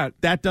leads with that.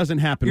 That doesn't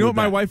happen. You know what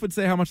my wife would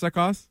say how much that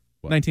costs?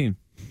 What? 19.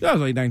 That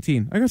was like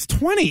 19. I go, it's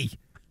 20.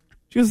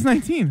 She goes,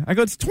 19. I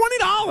go, it's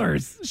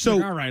 $20. So,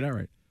 like, all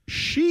right.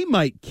 She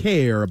might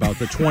care about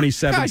the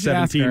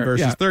 27-17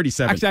 versus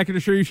 37. Actually, I can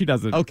assure you she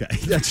doesn't. Okay,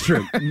 that's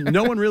true.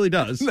 No one really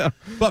does. No.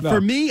 For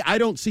me, I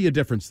don't see a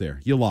difference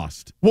there. You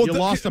lost. You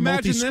lost a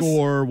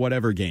multi-score,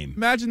 whatever game.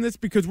 Imagine this,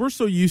 because we're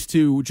so used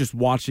to just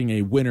watching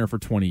a winner for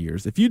 20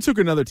 years. If you took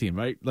another team,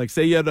 right? Like,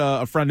 say you had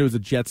a friend who was a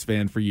Jets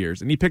fan for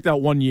years, and he picked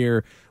out one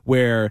year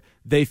where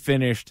they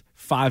finished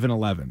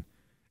 5-11.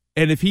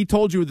 And if he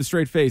told you with a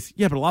straight face,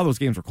 yeah, but a lot of those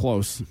games were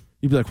close,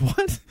 you'd be like,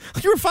 what?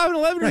 You were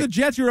 5-11 in the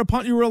Jets. You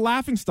were a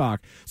laughing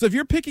stock. So if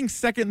you're picking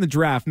second in the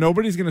draft,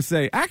 nobody's going to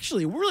say,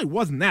 actually, it really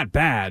wasn't that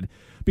bad.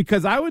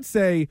 Because I would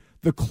say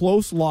the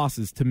close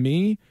losses, to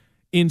me,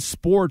 in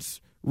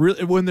sports,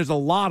 really, when there's a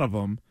lot of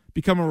them,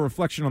 become a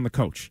reflection on the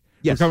coach.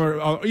 Yes.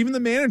 Even the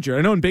manager.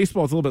 I know in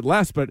baseball it's a little bit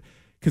less, but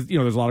because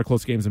there's a lot of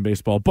close games in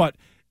baseball. But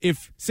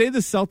if, say, the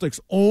Celtics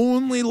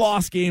only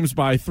lost games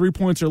by 3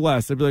 points or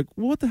less, they'd be like,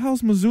 well, what the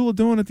hell's Missoula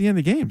doing at the end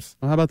of games?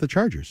 Well, how about the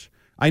Chargers?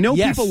 I know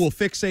people will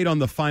fixate on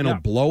the final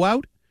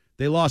blowout.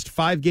 They lost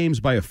 5 games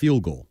by a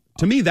field goal.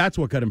 To me, that's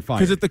what got him fired.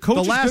 Because if the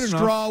coach the last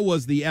straw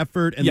was the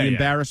effort and the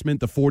embarrassment,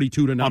 the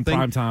 42-0 on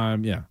prime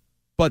time. Yeah.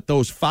 But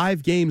those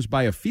 5 games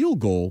by a field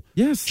goal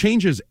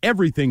changes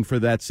everything for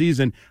that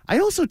season. I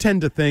also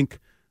tend to think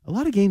a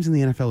lot of games in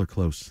the NFL are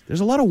close. There's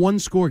a lot of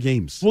one-score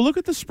games. Well, look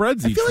at the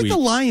spreads. I feel like the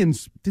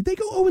Lions, did they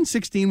go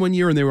 0-16 one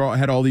year and they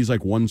had all these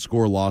like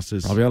one-score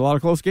losses? Probably had a lot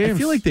of close games. I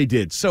feel like they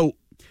did. So.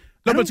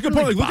 No, but it's a good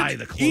point. Like,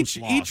 look at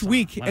each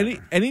week,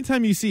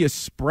 anytime you see a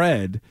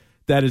spread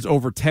that is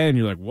over 10,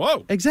 you're like,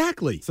 whoa.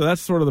 Exactly. So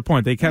that's sort of the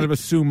point. They kind of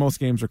assume most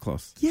games are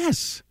close.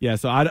 Yes. Yeah,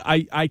 so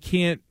I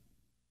can't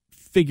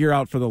figure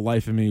out for the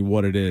life of me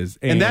what it is.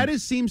 And that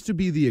seems to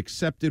be the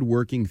accepted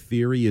working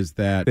theory, is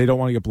that they don't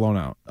want to get blown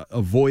out.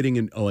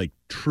 Avoiding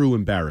true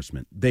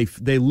embarrassment. They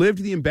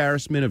lived the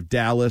embarrassment of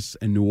Dallas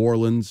and New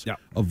Orleans. Yeah.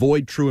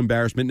 Avoid true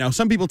embarrassment. Now,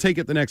 some people take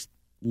it the next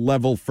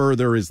level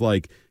further, is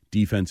like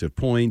defensive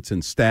points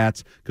and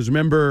stats, because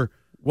remember,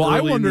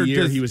 early in the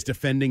year he was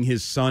defending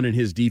his son and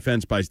his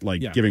defense by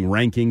giving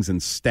rankings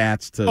and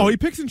stats to. He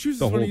picks and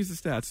chooses when he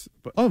uses stats.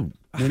 But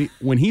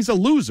when he's a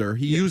loser,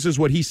 he uses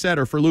what he said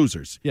are for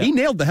losers. Yeah. He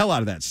nailed the hell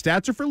out of that.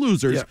 Stats are for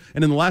losers,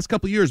 and in the last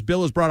couple of years,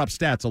 Bill has brought up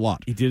stats a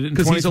lot. He did it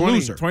because he's a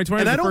loser.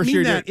 2020, and I don't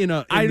mean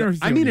that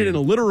I mean it in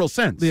a literal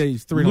sense. Yeah,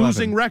 he's 3-11.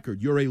 Losing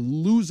record. You're a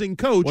losing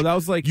coach. Well, that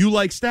was like you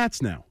like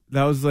stats now.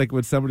 That was like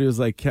when somebody was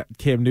like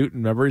Cam Newton.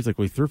 Remember, he's like,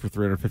 we threw for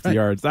 350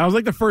 yards. That was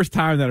like the first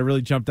time that it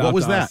really jumped out. What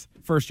was that?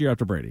 First year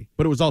after Brady.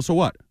 But it was also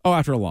what? Oh,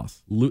 after a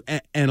loss.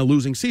 And a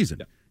losing season.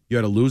 Yeah. You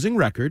had a losing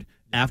record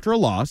after a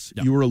loss.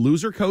 Yeah. You were a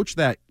loser coach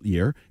that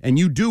year, and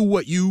you do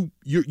what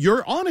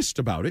you're honest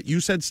about it. You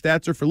said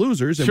stats are for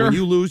losers, and when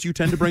you lose, you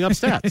tend to bring up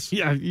stats.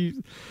 Yeah,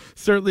 you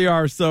certainly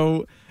are.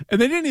 So, and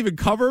they didn't even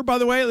cover, by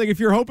the way. Like, if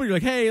you're hoping, you're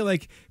like, hey,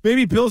 like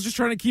maybe Bill's just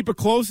trying to keep it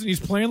close, and he's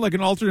playing like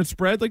an alternate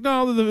spread. Like,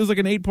 no, it was like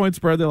an 8-point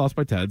spread. They lost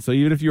by 10. So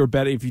even if you were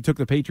betting, if you took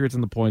the Patriots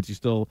and the points, you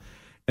still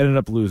ended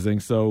up losing.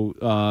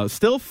 So,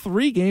 still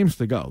 3 games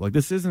to go. Like,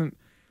 this isn't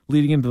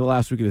leading into the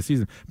last week of the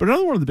season. But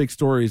another one of the big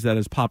stories that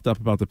has popped up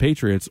about the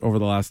Patriots over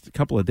the last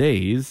couple of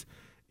days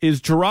is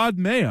Gerard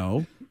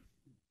Mayo,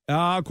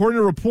 according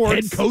to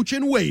reports. Head coach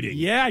in waiting.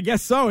 Yeah, I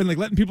guess so. And like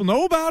letting people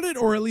know about it,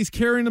 or at least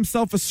carrying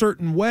himself a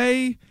certain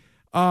way.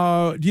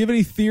 Do you have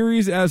any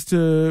theories as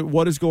to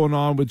what is going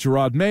on with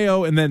Gerard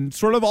Mayo? And then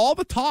sort of all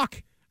the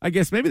talk, I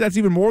guess maybe that's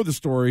even more of the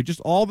story, just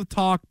all the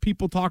talk,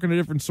 people talking to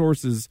different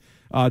sources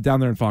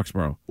down there in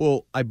Foxborough.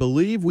 Well, I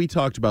believe we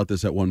talked about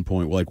this at one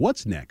point. Like,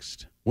 what's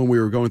next? When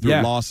we were going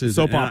through losses,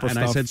 soap opera and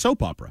stuff. I said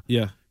soap opera.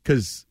 Yeah.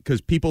 Because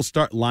people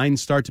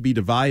lines start to be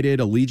divided,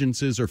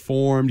 allegiances are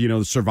formed,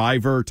 the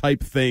Survivor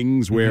type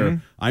things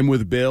where I'm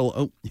with Bill.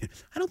 Oh,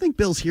 I don't think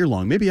Bill's here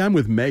long. Maybe I'm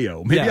with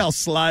Mayo. Maybe I'll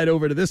slide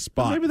over to this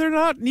spot. Maybe they're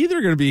not. Neither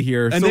are going to be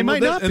here. And they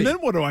might not be. And then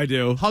what do I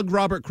do? Hug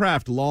Robert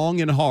Kraft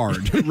long and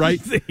hard, right?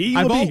 He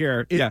will be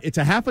here. It's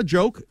a half a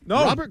joke.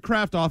 No. Robert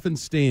Kraft often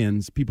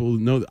stands, people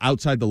know,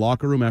 outside the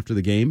locker room after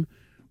the game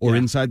or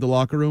inside the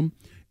locker room.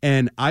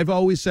 And I've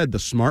always said the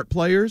smart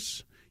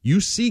players,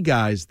 you see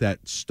guys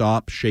that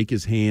stop, shake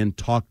his hand,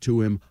 talk to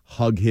him,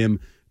 hug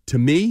him to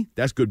me,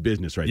 that's good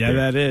business right there.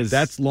 Yeah, that is.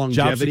 That's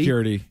longevity. Job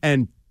security.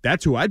 And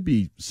that's who I'd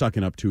be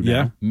sucking up to now.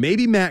 Yeah.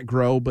 Maybe Matt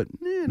Groh, but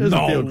it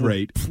doesn't feel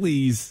great.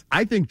 Please.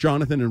 I think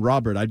Jonathan and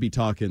Robert, I'd be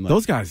talking like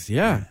those guys,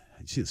 yeah.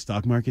 You see the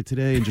stock market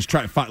today and just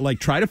try to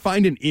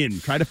find an in,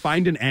 try to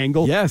find an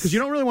angle. Yes. Because you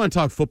don't really want to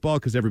talk football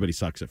because everybody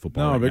sucks at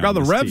football. No, right but now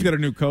the on this Revs team. got a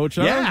new coach.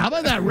 Huh? Yeah, how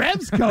about that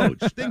Revs coach?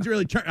 Things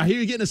really turn. I hear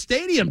you're getting a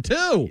stadium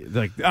too.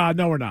 Like,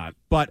 no, we're not.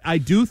 But I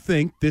do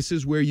think this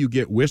is where you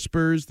get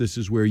whispers. This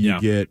is where you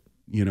get,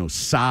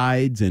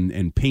 sides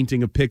and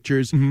painting of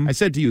pictures. Mm-hmm. I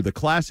said to you, the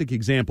classic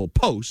example,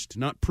 post,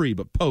 not pre,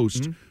 but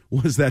post,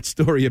 was that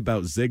story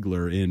about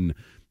Ziegler in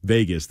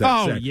Vegas.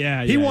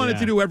 He wanted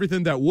to do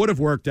everything that would have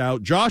worked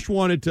out. Josh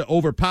wanted to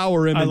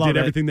overpower him and did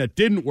everything that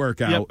didn't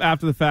work out. Yep,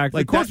 after the fact.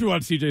 Like, of course we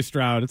want CJ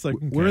Stroud. It's like,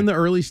 we're in the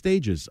early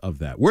stages of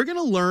that. We're going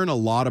to learn a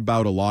lot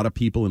about a lot of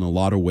people in a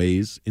lot of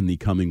ways in the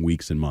coming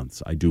weeks and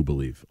months, I do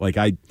believe. Like,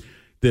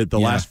 the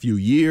last few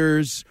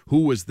years,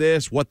 who was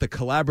this, what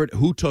the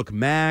who took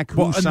Mac,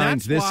 who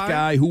signed this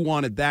guy, who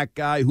wanted that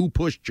guy, who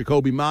pushed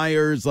Jacoby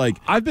Myers. Like,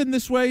 I've been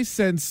this way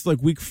since like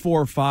week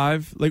 4 or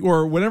 5,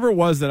 or whenever it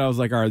was that I was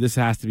like, all right, this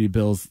has to be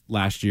Bills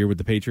last year with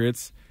the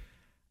Patriots.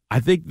 I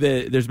think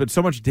that there's been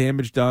so much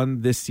damage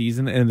done this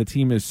season, and the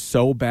team is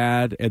so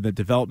bad, and the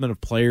development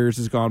of players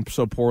has gone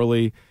so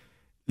poorly.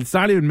 It's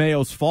not even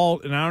Mayo's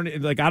fault, and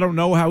I don't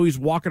know how he's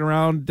walking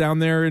around down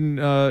there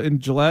in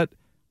Gillette.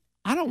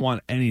 I don't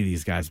want any of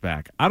these guys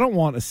back. I don't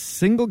want a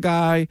single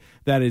guy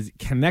that is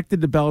connected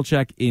to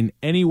Belichick in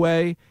any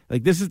way.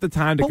 Like, this is the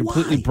time to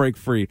completely break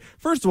free.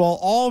 First of all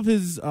all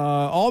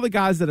the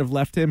guys that have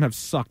left him have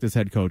sucked as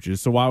head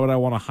coaches. So why would I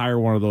want to hire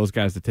one of those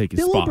guys to take his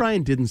spot? Bill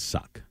O'Brien didn't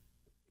suck.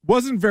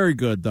 Wasn't very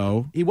good,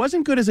 though. He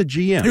wasn't good as a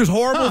GM. He was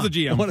horrible as a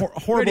GM.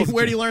 Horrible.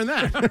 Where do you learn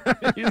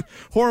that?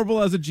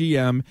 Horrible as a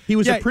GM. He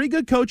was a pretty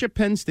good coach at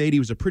Penn State. He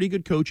was a pretty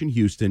good coach in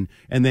Houston.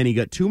 And then he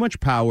got too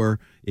much power.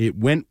 It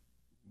went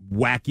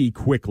wacky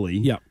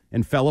quickly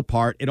and fell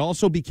apart. It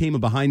also became a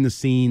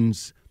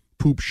behind-the-scenes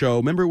poop show.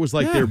 Remember, it was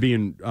like they were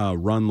being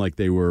run like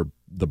they were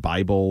the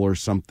Bible or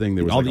something.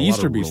 There was all like the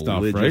Easterby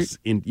stuff, right?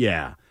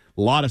 A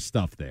lot of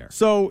stuff there.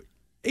 So,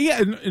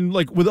 yeah, and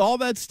like with all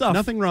that stuff.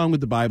 Nothing wrong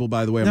with the Bible,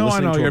 by the way. I'm no,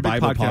 listening I know, to you're a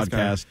Bible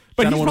podcast.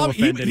 But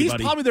he's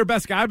probably their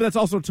best guy, but that's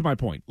also to my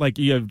point. Like,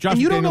 you have Josh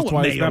and you McDaniels don't know what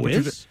twice. Mayo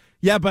is.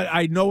 Yeah, but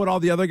I know what all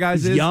the other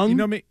guys he's is. Young. You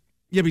know me.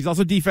 Yeah, but he's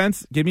also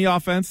defense. Give me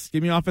offense.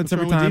 Give me offense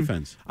every time.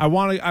 Defense? I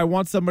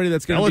want somebody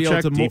that's going to be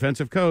able to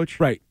defensive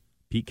coach. Right.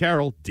 Pete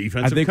Carroll,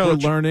 defensive coach. I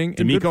think we're learning.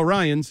 D'Amico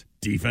Ryans,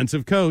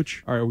 defensive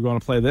coach. All right, we're going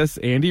to play this.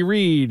 Andy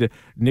Reid,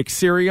 Nick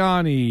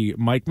Sirianni,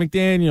 Mike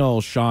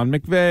McDaniel, Sean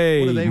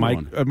McVay,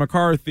 Mike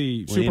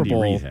McCarthy, Super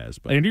Bowl. Andy Reid has,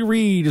 but Andy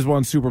Reid has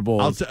won Super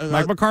Bowl.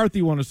 Mike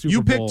McCarthy won a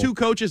Super Bowl. You pick 2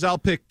 coaches, I'll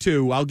pick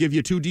 2. I'll give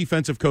you 2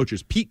 defensive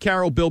coaches. Pete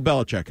Carroll, Bill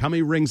Belichick. How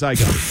many rings I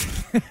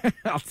got?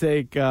 I'll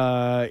take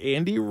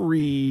Andy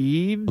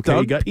Reid, okay,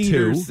 Doug you got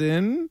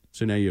Peterson. 2.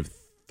 So now you have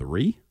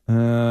 3?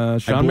 Sean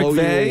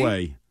McVay. You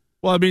away.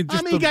 Well, I mean,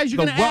 how many guys you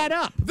going to add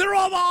up? They're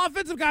all the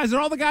offensive guys. They're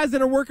all the guys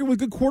that are working with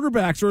good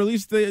quarterbacks, or at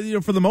least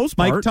for the most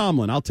part. Mike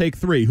Tomlin. I'll take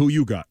 3. Who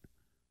you got?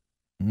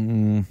 I'll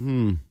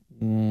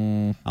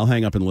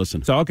hang up and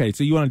listen. So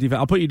so you want a defense?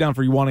 I'll put you down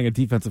for you wanting a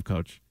defensive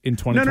coach in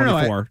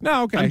 2024.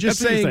 No, okay. I'm just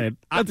saying.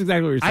 That's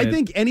exactly what you're saying. I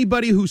think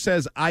anybody who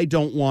says I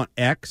don't want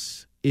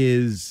X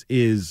is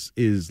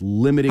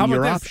limiting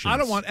your options. I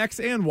don't want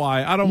X and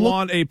Y. I don't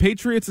want a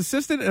Patriots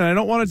assistant, and I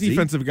don't want a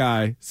defensive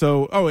guy.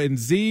 So, and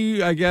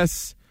Z, I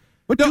guess.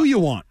 What do you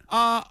want?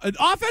 An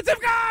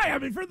offensive guy. I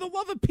mean, for the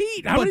love of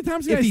Pete, how many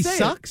times can I say if he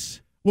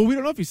sucks? Well, we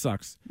don't know if he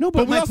sucks. No,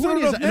 but we my also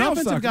point don't is, know if an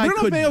offensive guy we don't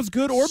know could if Mayo's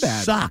good or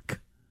bad.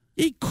 Suck.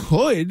 He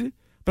could,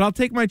 but I'll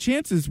take my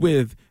chances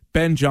with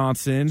Ben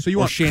Johnson. So you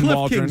or want Shane Cliff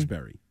Waldron.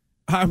 Kingsbury?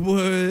 I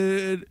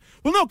would.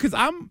 Well, no, because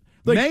I'm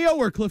like Mayo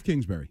or Cliff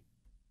Kingsbury.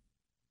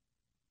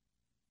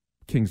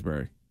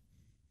 Kingsbury.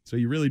 So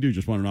you really do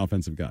just want an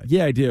offensive guy?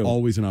 Yeah, I do.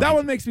 Always an offensive. That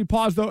one makes me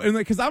pause though, and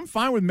because I'm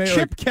fine with Mayo.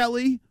 Chip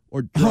Kelly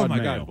or oh my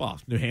Mayo? God, well,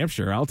 New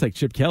Hampshire. I'll take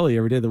Chip Kelly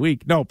every day of the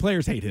week. No,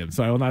 players hate him,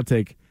 so I will not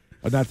take.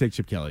 I'll not take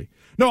Chip Kelly.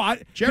 No,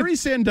 Jerry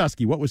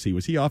Sandusky. What was he?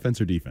 Was he offense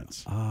or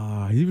defense?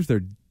 He was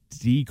their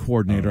D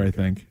coordinator, I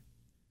think.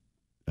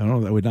 I don't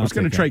know. That would not. I was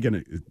going to try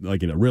getting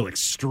in a real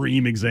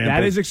extreme example.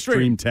 That is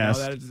extreme.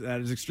 Test. No,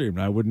 that is extreme.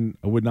 I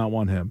would not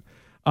want him.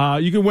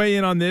 You can weigh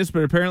in on this,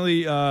 but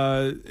apparently,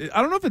 I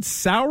don't know if it's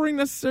souring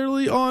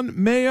necessarily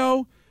on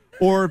Mayo,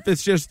 or if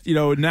it's just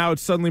now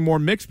it's suddenly more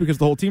mixed because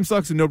the whole team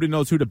sucks and nobody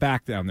knows who to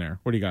back down there.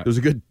 What do you got? There's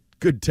a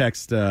good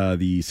text.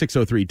 The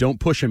 603. Don't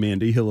push him,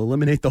 Andy. He'll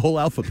eliminate the whole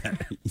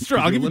alphabet. Sure,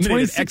 I'll give you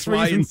 26 X, Y,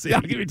 and reasons. Z. Yeah,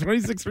 I'll give you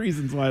 26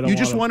 reasons why I don't. You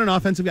just want an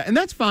offensive guy, and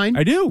that's fine.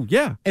 I do.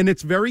 Yeah, and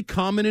it's very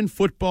common in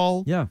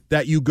football. Yeah.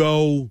 That you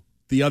go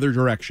the other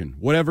direction.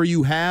 Whatever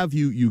you have,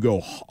 you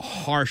go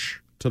harsh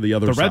to the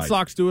other side. The Red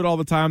Sox do it all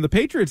the time. The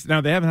Patriots,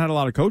 now they haven't had a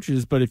lot of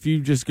coaches, but if you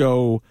just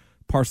go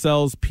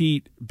Parcells,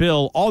 Pete,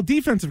 Bill, all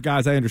defensive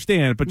guys, I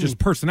understand, but just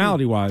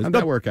personality-wise. How'd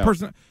that work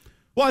out?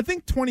 Well, I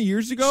think 20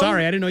 years ago.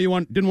 Sorry, I didn't know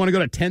you didn't want to go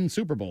to 10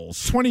 Super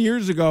Bowls. 20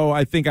 years ago,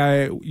 I think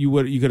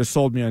you could have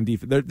sold me on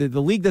defense.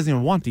 The league doesn't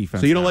even want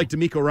defense. So you don't now. like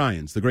D'Amico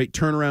Ryans, the great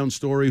turnaround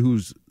story,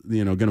 who's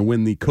going to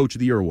win the Coach of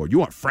the Year award. You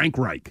want Frank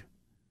Reich?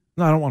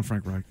 No, I don't want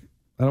Frank Reich.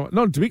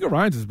 No, D'Amico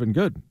Ryans has been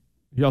good.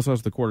 He also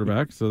has the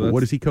quarterback. So what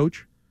does he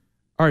coach?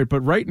 All right,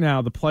 but right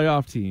now the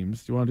playoff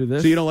teams. Do you want to do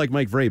this? So you don't like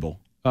Mike Vrabel?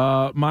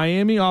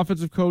 Miami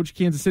offensive coach,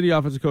 Kansas City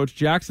offensive coach,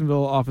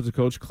 Jacksonville offensive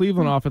coach,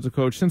 Cleveland offensive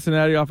coach,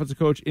 Cincinnati offensive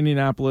coach,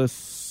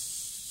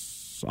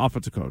 Indianapolis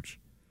offensive coach.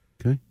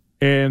 Okay.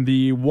 And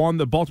the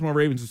Baltimore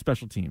Ravens is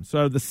special teams.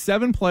 So the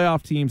 7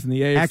 playoff teams in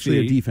the AFC. Actually,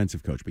 a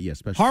defensive coach, but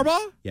special. Harbaugh?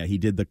 Teams. Yeah, he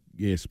did the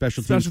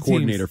special teams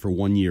coordinator for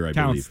 1 year, I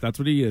believe. That's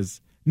what he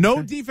is.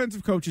 No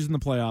defensive coaches in the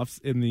playoffs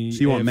in the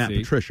So you want AFC. Matt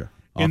Patricia,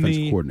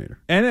 offensive coordinator.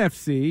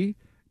 NFC,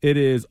 it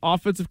is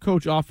offensive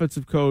coach.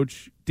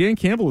 Dan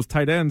Campbell was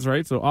tight ends,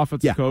 right? So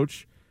offensive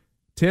coach.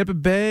 Tampa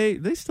Bay,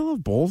 they still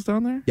have bowls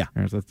down there? Yeah.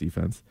 All right, so that's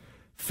defense.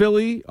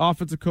 Philly,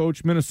 offensive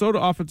coach.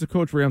 Minnesota, offensive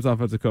coach. Rams,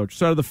 offensive coach.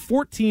 So out of the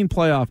 14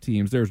 playoff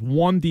teams, there's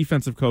one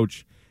defensive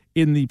coach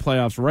in the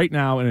playoffs right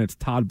now, and it's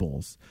Todd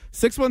Bowles.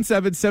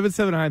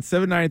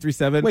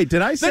 617-779-7937. Wait,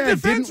 did I say I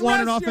didn't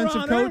want an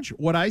offensive coach?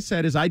 What I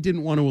said is I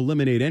didn't want to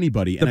eliminate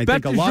anybody, and I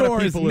think a lot of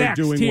people are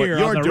doing what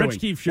you're doing. Rich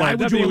Keefe Show. Why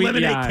would you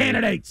eliminate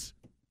candidates?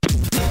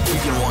 You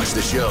can watch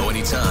the show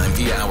anytime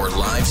via our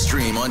live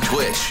stream on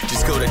Twitch.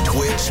 Just go to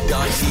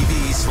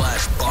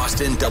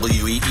twitch.tv/Boston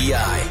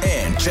WEEI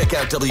and check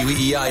out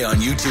WEEI on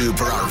YouTube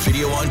for our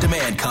video on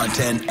demand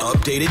content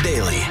updated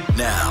daily.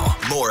 Now,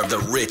 more of the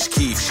Rich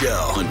Keefe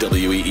Show on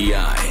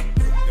WEEI.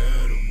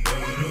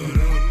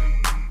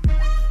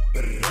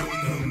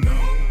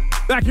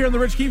 Back here on the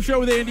Rich Keefe Show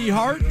with Andy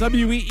Hart.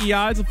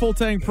 WEEI is a full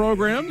tank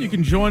program. You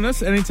can join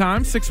us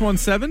anytime.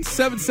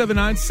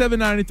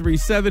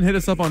 617-779-7937. Hit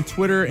us up on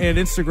Twitter and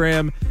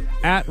Instagram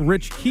at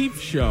Rich Keefe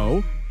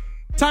Show.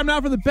 Time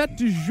now for the bet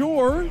du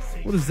jour.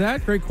 What is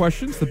that? Great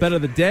questions. The bet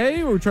of the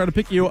day. We're trying to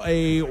pick you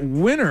a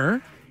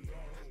winner.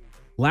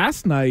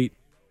 Last night,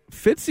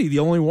 Fitzy, the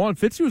only one.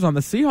 Fitzy was on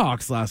the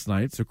Seahawks last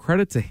night, so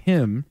credit to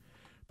him.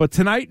 But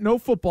tonight, no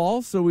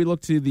football, so we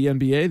look to the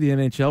NBA, the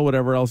NHL,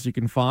 whatever else you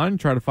can find.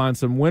 Try to find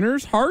some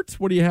winners. Hart,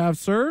 what do you have,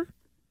 sir?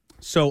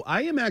 So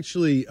I am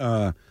actually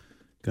going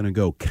to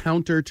go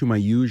counter to my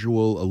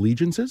usual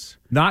allegiances.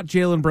 Not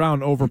Jaylen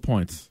Brown over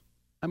points.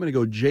 I'm going to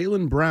go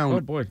Jaylen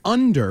Brown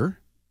under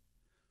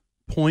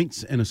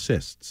points and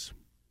assists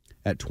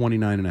at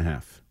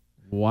 29.5.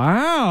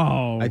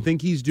 Wow. I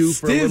think he's due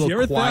for a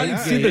little quiet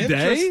see the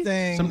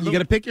day? You got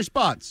to pick your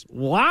spots.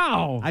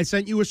 Wow. I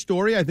sent you a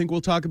story. I think we'll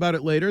talk about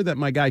it later that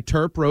my guy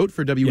Terp wrote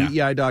for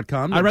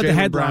WEEI.com. I read the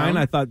headline. Brown,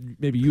 I thought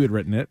maybe you had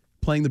written it.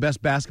 Playing the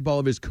best basketball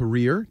of his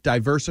career,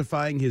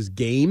 diversifying his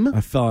game.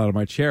 I fell out of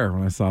my chair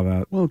when I saw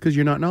that. Well, because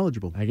you're not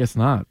knowledgeable. I guess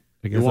not.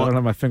 I guess I don't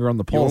have my finger on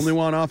the pulse. You only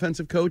want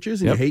offensive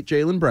coaches and you hate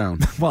Jaylen Brown.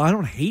 Well, I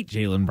don't hate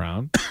Jaylen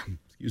Brown.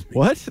 Excuse me.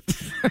 What?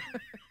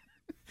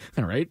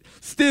 All right.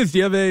 Stiz, do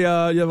you have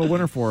a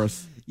winner for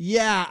us?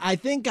 Yeah, I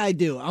think I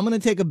do. I'm going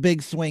to take a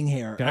big swing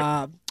here.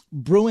 Okay.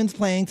 Bruins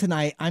playing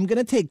tonight. I'm going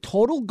to take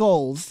total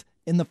goals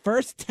in the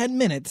first 10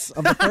 minutes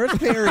of the first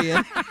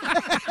period.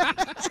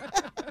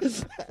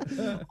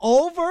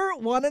 Over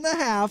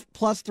 1.5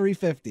 plus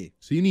 350.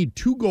 So you need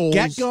 2 goals.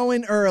 Get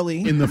going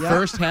early. In the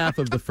first half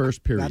of the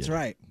first period. That's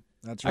right.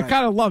 I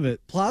kind of love it.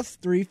 Plus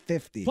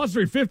 350. Plus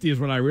 350 is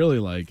what I really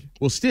like.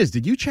 Well, Stiz,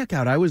 did you check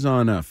out? I was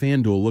on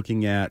FanDuel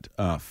looking at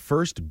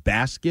first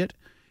basket,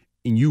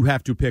 and you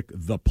have to pick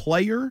the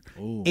player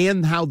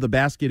and how the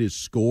basket is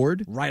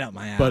scored. Right up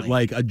my alley. But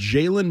like a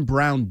Jaylen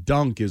Brown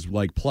dunk is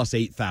like plus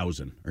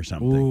 8,000 or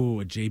something. Ooh,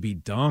 a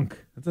JB dunk.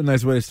 That's a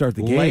nice way to start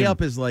the game.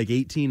 Layup is like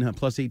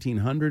plus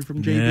 1,800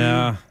 from JB.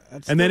 Yeah.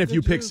 And then if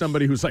you pick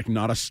somebody who's like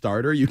not a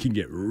starter, you can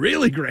get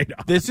really great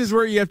odds. This is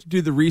where you have to do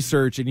the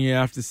research and you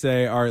have to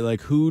say, all right,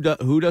 like who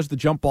does the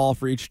jump ball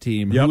for each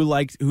team? Yep.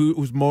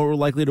 Who's more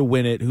likely to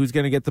win it? Who's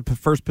going to get the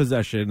first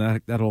possession?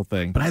 That whole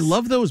thing. But I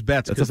love those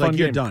bets because like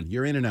you're done.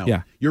 You're in and out.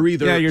 Yeah. You're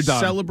either you're done.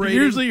 celebrating.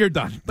 Usually you're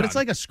done. But it's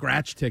like a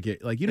scratch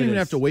ticket. Like you don't even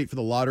have to wait for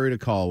the lottery to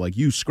call. Like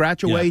you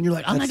scratch away and you're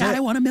like, oh my God, I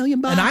won $1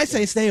 million. And I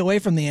say stay away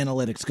from the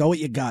analytics. Go with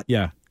your gut.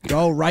 Yeah.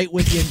 Go right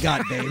with your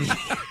gut, baby.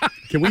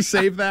 Can we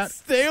save that?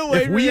 Stay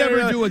away. If we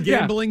ever do a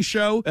gambling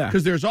show,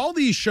 because there's all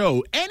these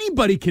shows,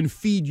 anybody can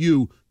feed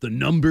you the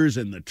numbers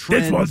and the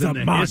trends and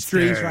the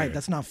history. That's right.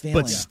 That's not feeling.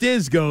 But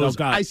Stiz goes,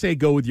 I say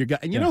go with your gut.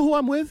 And you know who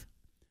I'm with?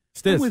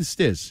 Stiz. I'm with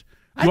Stiz.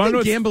 I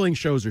think gambling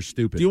shows are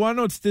stupid. Do you want to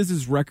know what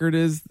Stiz's record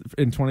is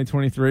in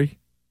 2023?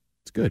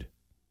 It's good.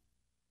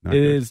 It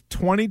is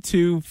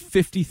 22,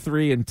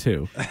 53, and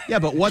 2. Yeah,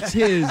 but what's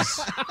his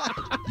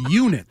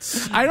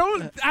units? I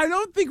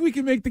don't think we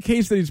can make the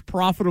case that he's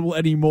profitable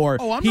anymore.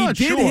 Oh, I'm not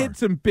sure. He did hit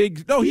some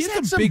big. No, he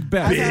hit some big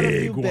bets.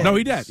 Big ones. No,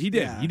 he did. He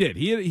did. Yeah. He did.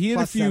 He hit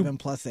Plus a few. 7,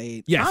 plus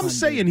 8. Yes. I'm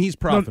saying he's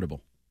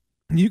profitable.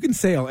 No, you can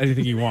say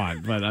anything you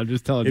want, but I'm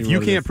just telling you. If you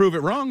can't prove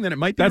it wrong, then it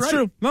might be That's right.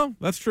 true. No,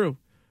 that's true.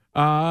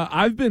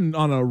 I've been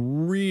on a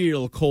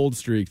real cold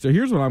streak. So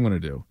here's what I'm going to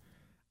do.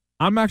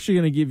 I'm actually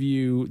going to give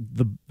you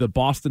the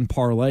Boston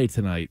parlay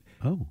tonight.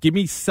 Oh. Give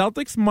me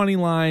Celtics money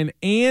line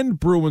and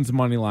Bruins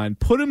money line.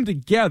 Put them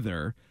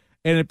together,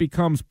 and it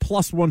becomes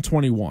plus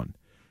 121.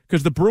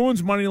 Because the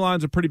Bruins money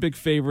line's a pretty big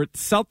favorite.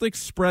 Celtics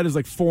spread is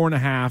like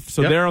 4.5,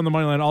 so they're on the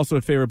money line also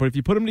a favorite. But if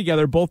you put them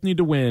together, both need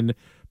to win,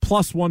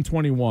 plus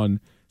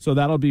 121. So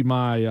that'll be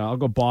my. I'll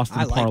go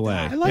Boston parlay.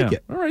 I like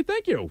it. All right,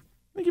 thank you.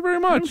 Thank you very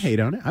much. I don't hate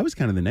on it. I was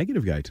kind of the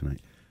negative guy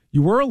tonight.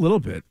 You were a little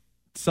bit.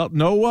 So,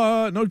 no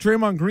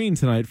Draymond Green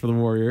tonight for the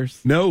Warriors.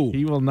 No,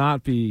 he will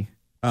not be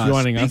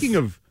joining us. Speaking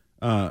of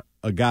a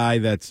guy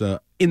that's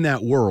in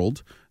that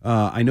world,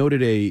 I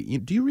noted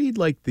do you read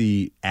like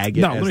the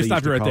agate? No, let me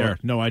stop you right there.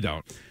 No, I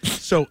don't.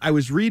 So I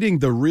was reading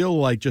the real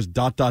like just ...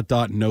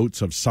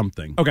 notes of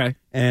something. Okay,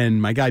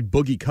 and my guy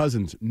Boogie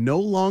Cousins no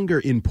longer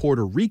in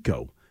Puerto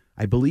Rico.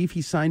 I believe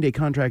he signed a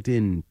contract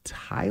in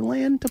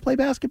Thailand to play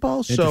basketball.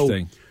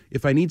 Interesting. So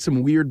if I need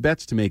some weird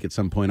bets to make at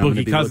some point, I'm going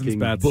to be looking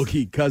bets.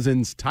 Boogie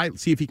Cousins,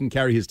 see if he can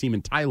carry his team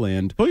in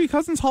Thailand. Boogie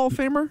Cousins Hall of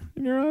Famer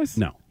in your eyes?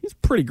 No. He's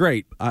pretty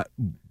great.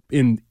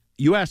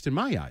 You asked in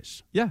my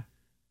eyes. Yeah.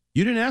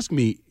 You didn't ask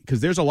me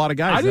because there's a lot of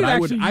guys that I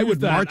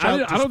would march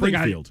out to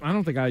Springfield. I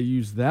don't think I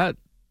used that.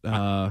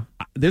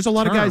 There's a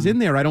lot of guys in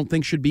there I don't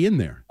think should be in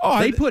there.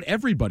 They put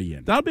everybody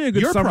in. That'll be a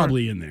good You're summer.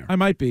 Probably in there. I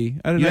might be.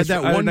 You had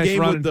that one game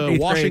with the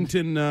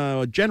Washington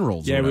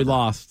Generals. Yeah, we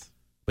lost.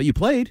 But you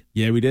played.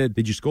 Yeah, we did.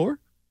 Did you score?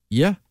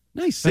 Yeah.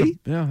 Nice. See?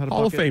 Had a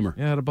Hall bucket. of Famer.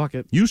 Yeah, had a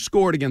bucket. You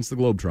scored against the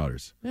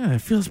Globetrotters. Yeah,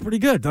 it feels pretty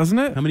good, doesn't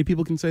it? How many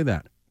people can say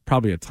that?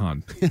 Probably a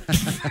ton.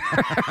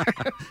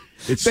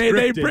 It's they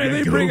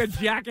scripted, bring a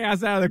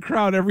jackass out of the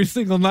crowd every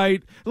single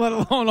night, let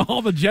alone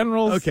all the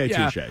generals. Okay,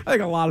 yeah, touche. I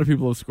think a lot of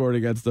people have scored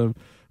against them.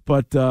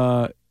 But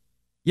the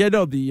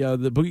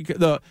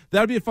boogie that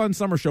would be a fun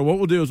summer show. What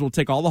we'll do is we'll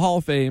take all the Hall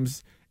of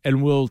Fames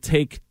and we'll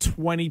take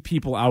 20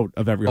 people out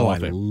of every Hall of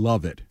Fame. I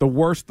love it. The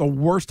worst Hall of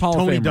Famers.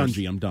 Tony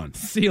Dungy, I'm done.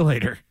 See you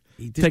later.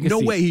 There's no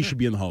way he should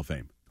be in the Hall of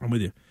Fame. I'm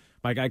with you.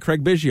 My guy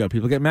Craig Biggio.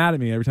 People get mad at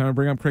me every time I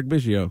bring up Craig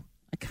Biggio.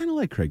 I kind of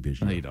like Craig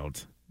Biggio. No, you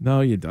don't.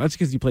 No, you don't. That's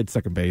because you played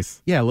second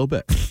base. Yeah, a little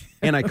bit.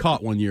 And I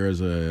caught one year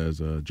as a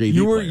JV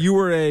player. You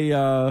were a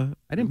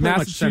I didn't play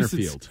much center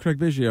field. Craig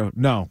Biggio.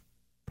 No,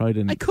 probably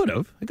didn't. I could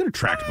have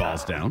tracked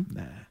balls down.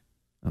 Nah, I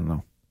don't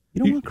know.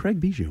 You don't want Craig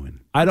Biggio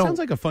in. I don't. Sounds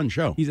like a fun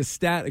show. He's a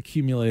stat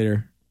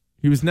accumulator.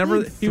 He was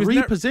never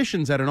three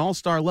positions at an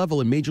all-star level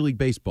in Major League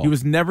Baseball. He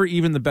was never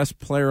even the best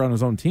player on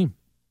his own team.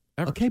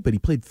 Ever. Okay, but he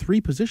played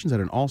 3 positions at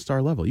an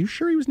all-star level. You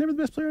sure he was never the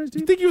best player on his team?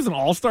 You think he was an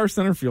all-star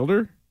center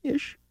fielder?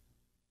 Ish.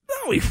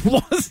 No, he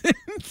wasn't.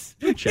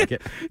 Check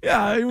it.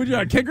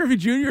 Yeah, Ken Griffey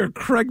Jr. or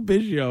Craig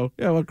Biggio.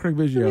 Yeah, well, Craig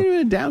Biggio. Maybe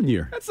a down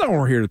year. That's not what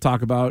we're here to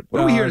talk about.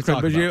 What are we here to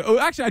talk Biggio. about? Oh,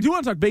 actually, I do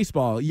want to talk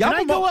baseball. Can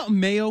I go out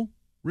Mayo?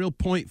 Real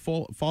point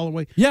fall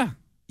away? Yeah.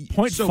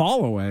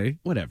 Fall away.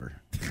 Whatever.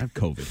 I have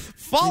COVID.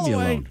 Fall Leave me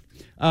away.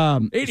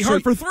 Alone. 80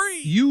 hard for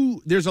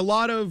 3. There's a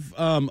lot of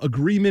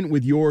agreement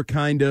with your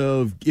kind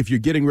of, if you're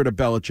getting rid of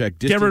Belichick,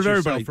 distance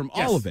yourself from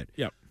all of it.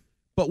 Yep.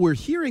 But we're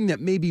hearing that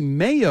maybe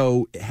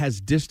Mayo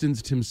has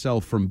distanced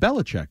himself from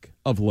Belichick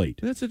of late.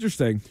 That's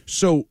interesting.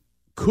 So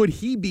could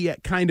he be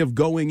kind of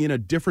going in a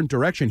different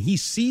direction? He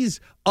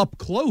sees up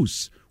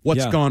close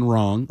what's gone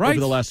wrong over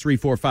the last 3,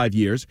 4, 5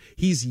 years.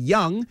 He's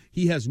young.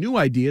 He has new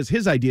ideas,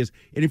 his ideas.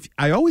 And if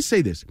I always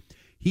say this,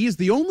 he is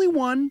the only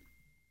one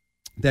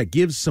that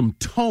gives some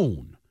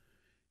tone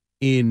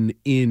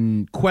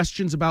in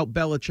questions about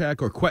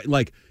Belichick or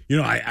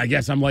I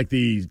guess I'm like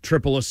the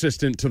triple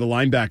assistant to the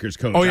linebackers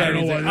coach. Oh yeah, I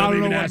don't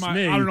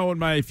know what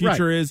my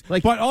future is.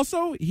 But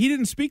also, he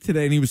didn't speak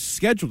today, and he was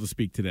scheduled to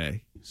speak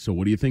today. So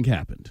what do you think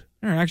happened?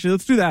 All right, actually,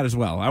 let's do that as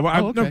well.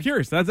 I'm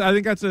curious. I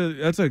think that's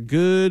a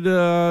good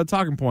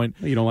talking point.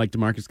 You don't like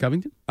DeMarcus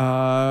Covington?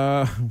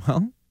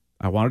 Well,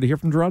 I wanted to hear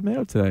from Gerard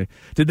Mayo today.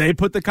 Did they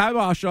put the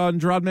kibosh on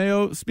Gerard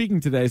Mayo speaking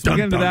today? So we'll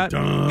get into that.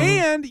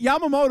 And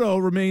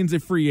Yamamoto remains a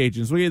free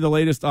agent. So we get the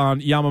latest on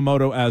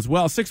Yamamoto as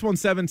well.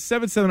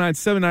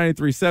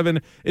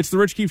 617-779-7937. It's the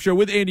Rich Keefe Show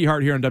with Andy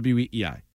Hart here on WEEI.